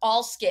be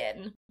all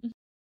skin.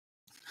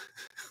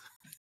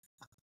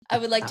 I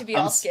would like to be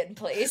I'm all skin,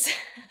 please.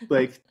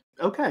 Like,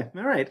 okay,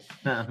 all right.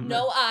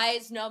 No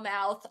eyes, no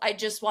mouth. I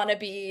just want to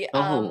be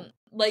Oh.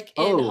 like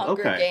in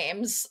Hunger Okay.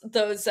 Games.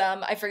 Those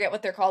I forget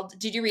what they're called.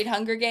 Did you read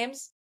Hunger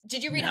Games?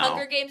 Did you read No.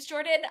 Hunger Games,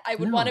 Jordan? I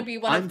would want to be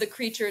one I'm of the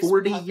creatures.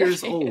 40 from Hunger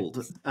years Games.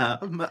 old.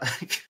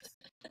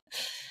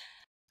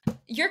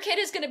 Your kid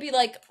is going to be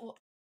like,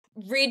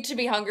 read to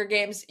me Hunger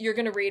Games. You're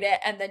going to read it,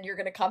 and then you're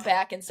going to come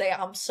back and say,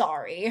 I'm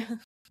sorry.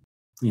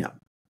 Yeah.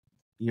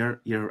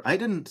 I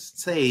didn't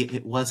say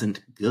it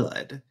wasn't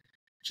good.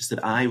 Just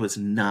that I was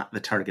not the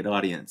target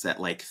audience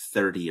at like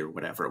 30 or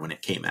whatever when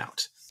it came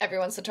out.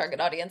 Everyone's the target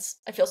audience.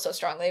 I feel so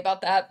strongly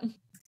about that.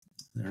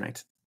 All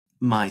right.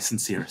 My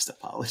sincerest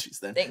apologies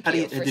then. Thank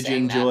you for did you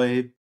saying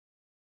enjoy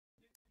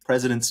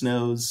President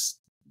Snow's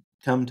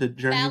Come to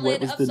Journey?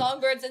 Ballad of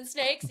Songbirds and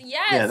Snakes?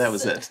 Yes! Yeah, that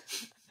was it.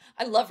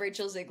 I love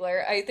Rachel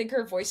Ziegler. I think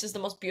her voice is the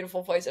most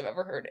beautiful voice I've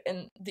ever heard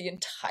in the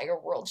entire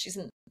world. She's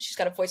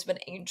got a voice of an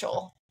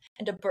angel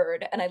and a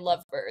bird, and I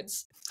love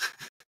birds.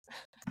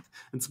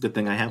 It's a good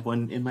thing I have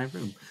one in my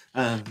room.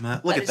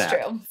 Look at that.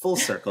 True. Full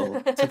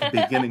circle to the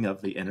beginning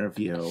of the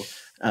interview.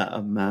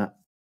 And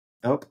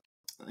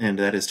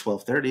that is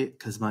 12:30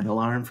 because my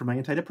alarm for my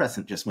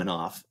antidepressant just went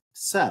off.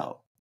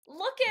 So.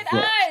 Look at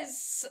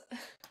us!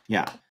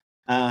 Yeah.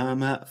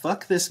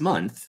 Fuck this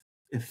month.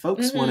 If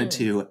folks wanted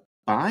to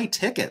buy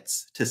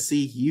tickets to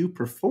see you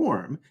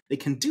perform, they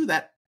can do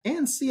that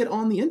and see it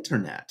on the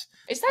internet.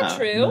 Is that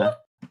true?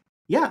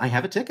 Yeah, I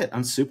have a ticket.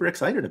 I'm super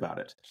excited about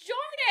it.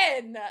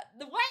 Jordan!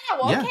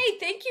 Wow, okay, yeah.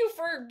 Thank you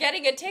for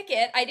getting a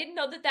ticket. I didn't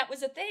know that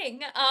was a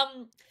thing.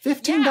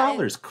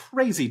 $15,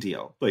 crazy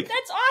deal. Like,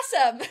 that's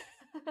awesome.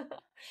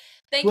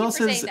 Thank you for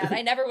saying that.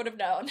 I never would have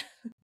known.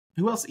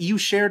 Who else? You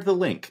shared the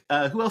link.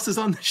 Who else is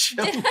on the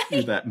show?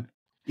 Did that?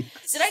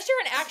 Yes. Did I share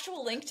an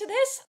actual link to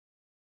this?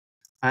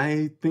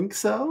 I think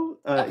so.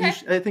 Okay.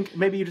 I think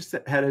maybe you just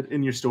had it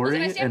in your story.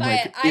 Well,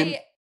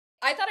 I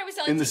I thought I was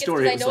selling tickets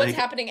because I know it's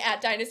happening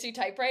at Dynasty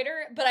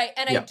Typewriter, but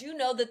I do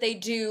know that they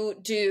do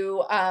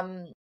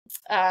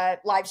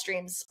live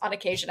streams on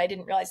occasion. I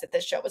didn't realize that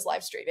this show was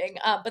live streaming,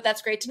 but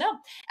that's great to know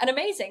and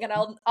amazing. And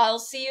I'll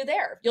see you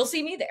there. You'll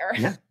see me there.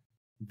 Yeah,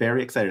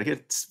 very excited.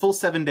 It's full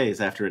 7 days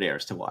after it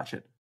airs to watch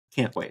it.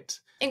 Can't wait.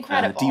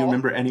 Incredible. Do you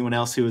remember anyone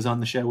else who was on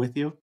the show with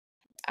you?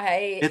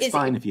 It's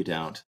fine if you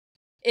don't.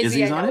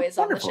 Izzy, I know, is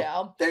on the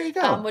show. There you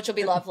go. Which will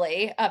be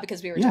lovely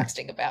because we were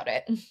texting about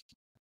it.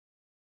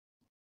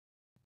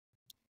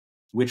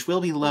 Which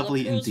will be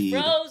lovely indeed.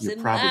 You're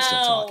probably now.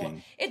 Still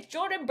talking. It's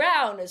Jordan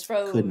Brown is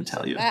frozen. Couldn't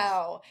tell you.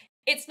 Now.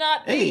 It's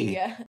not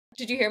me.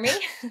 Did you hear me?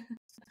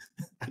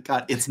 I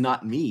got it's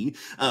not me.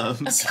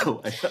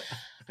 So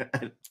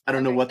I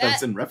don't know what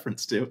that's in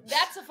reference to.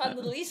 That's a fun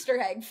little Easter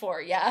egg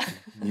for you.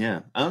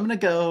 Yeah. I'm going to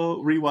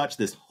go rewatch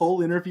this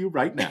whole interview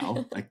right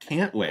now. I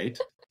can't wait.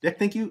 Dick,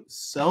 thank you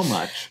so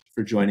much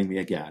for joining me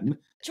again.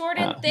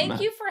 Jordan,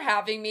 thank you for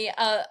having me.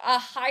 A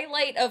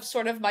highlight of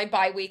sort of my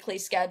bi-weekly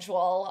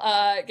schedule,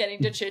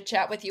 getting to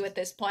chit-chat with you at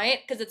this point,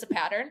 because it's a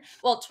pattern.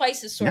 Well,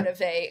 twice is sort of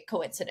a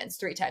coincidence.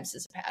 3 times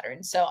is a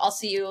pattern. So I'll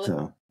see you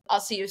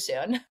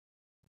soon.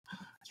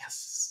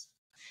 Yes.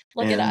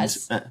 Look at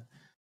us.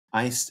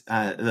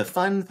 The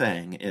fun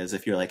thing is,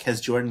 if you're like,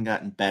 has Jordan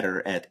gotten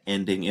better at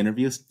ending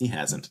interviews? He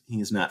hasn't.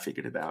 He's not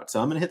figured it out. So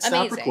I'm going to hit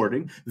stop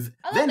recording.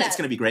 Then it's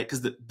going to be great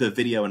because the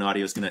video and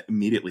audio is going to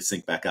immediately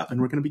sync back up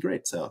and we're going to be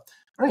great. So,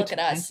 all right. Look at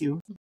us. Thank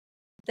you.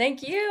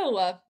 Thank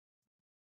you.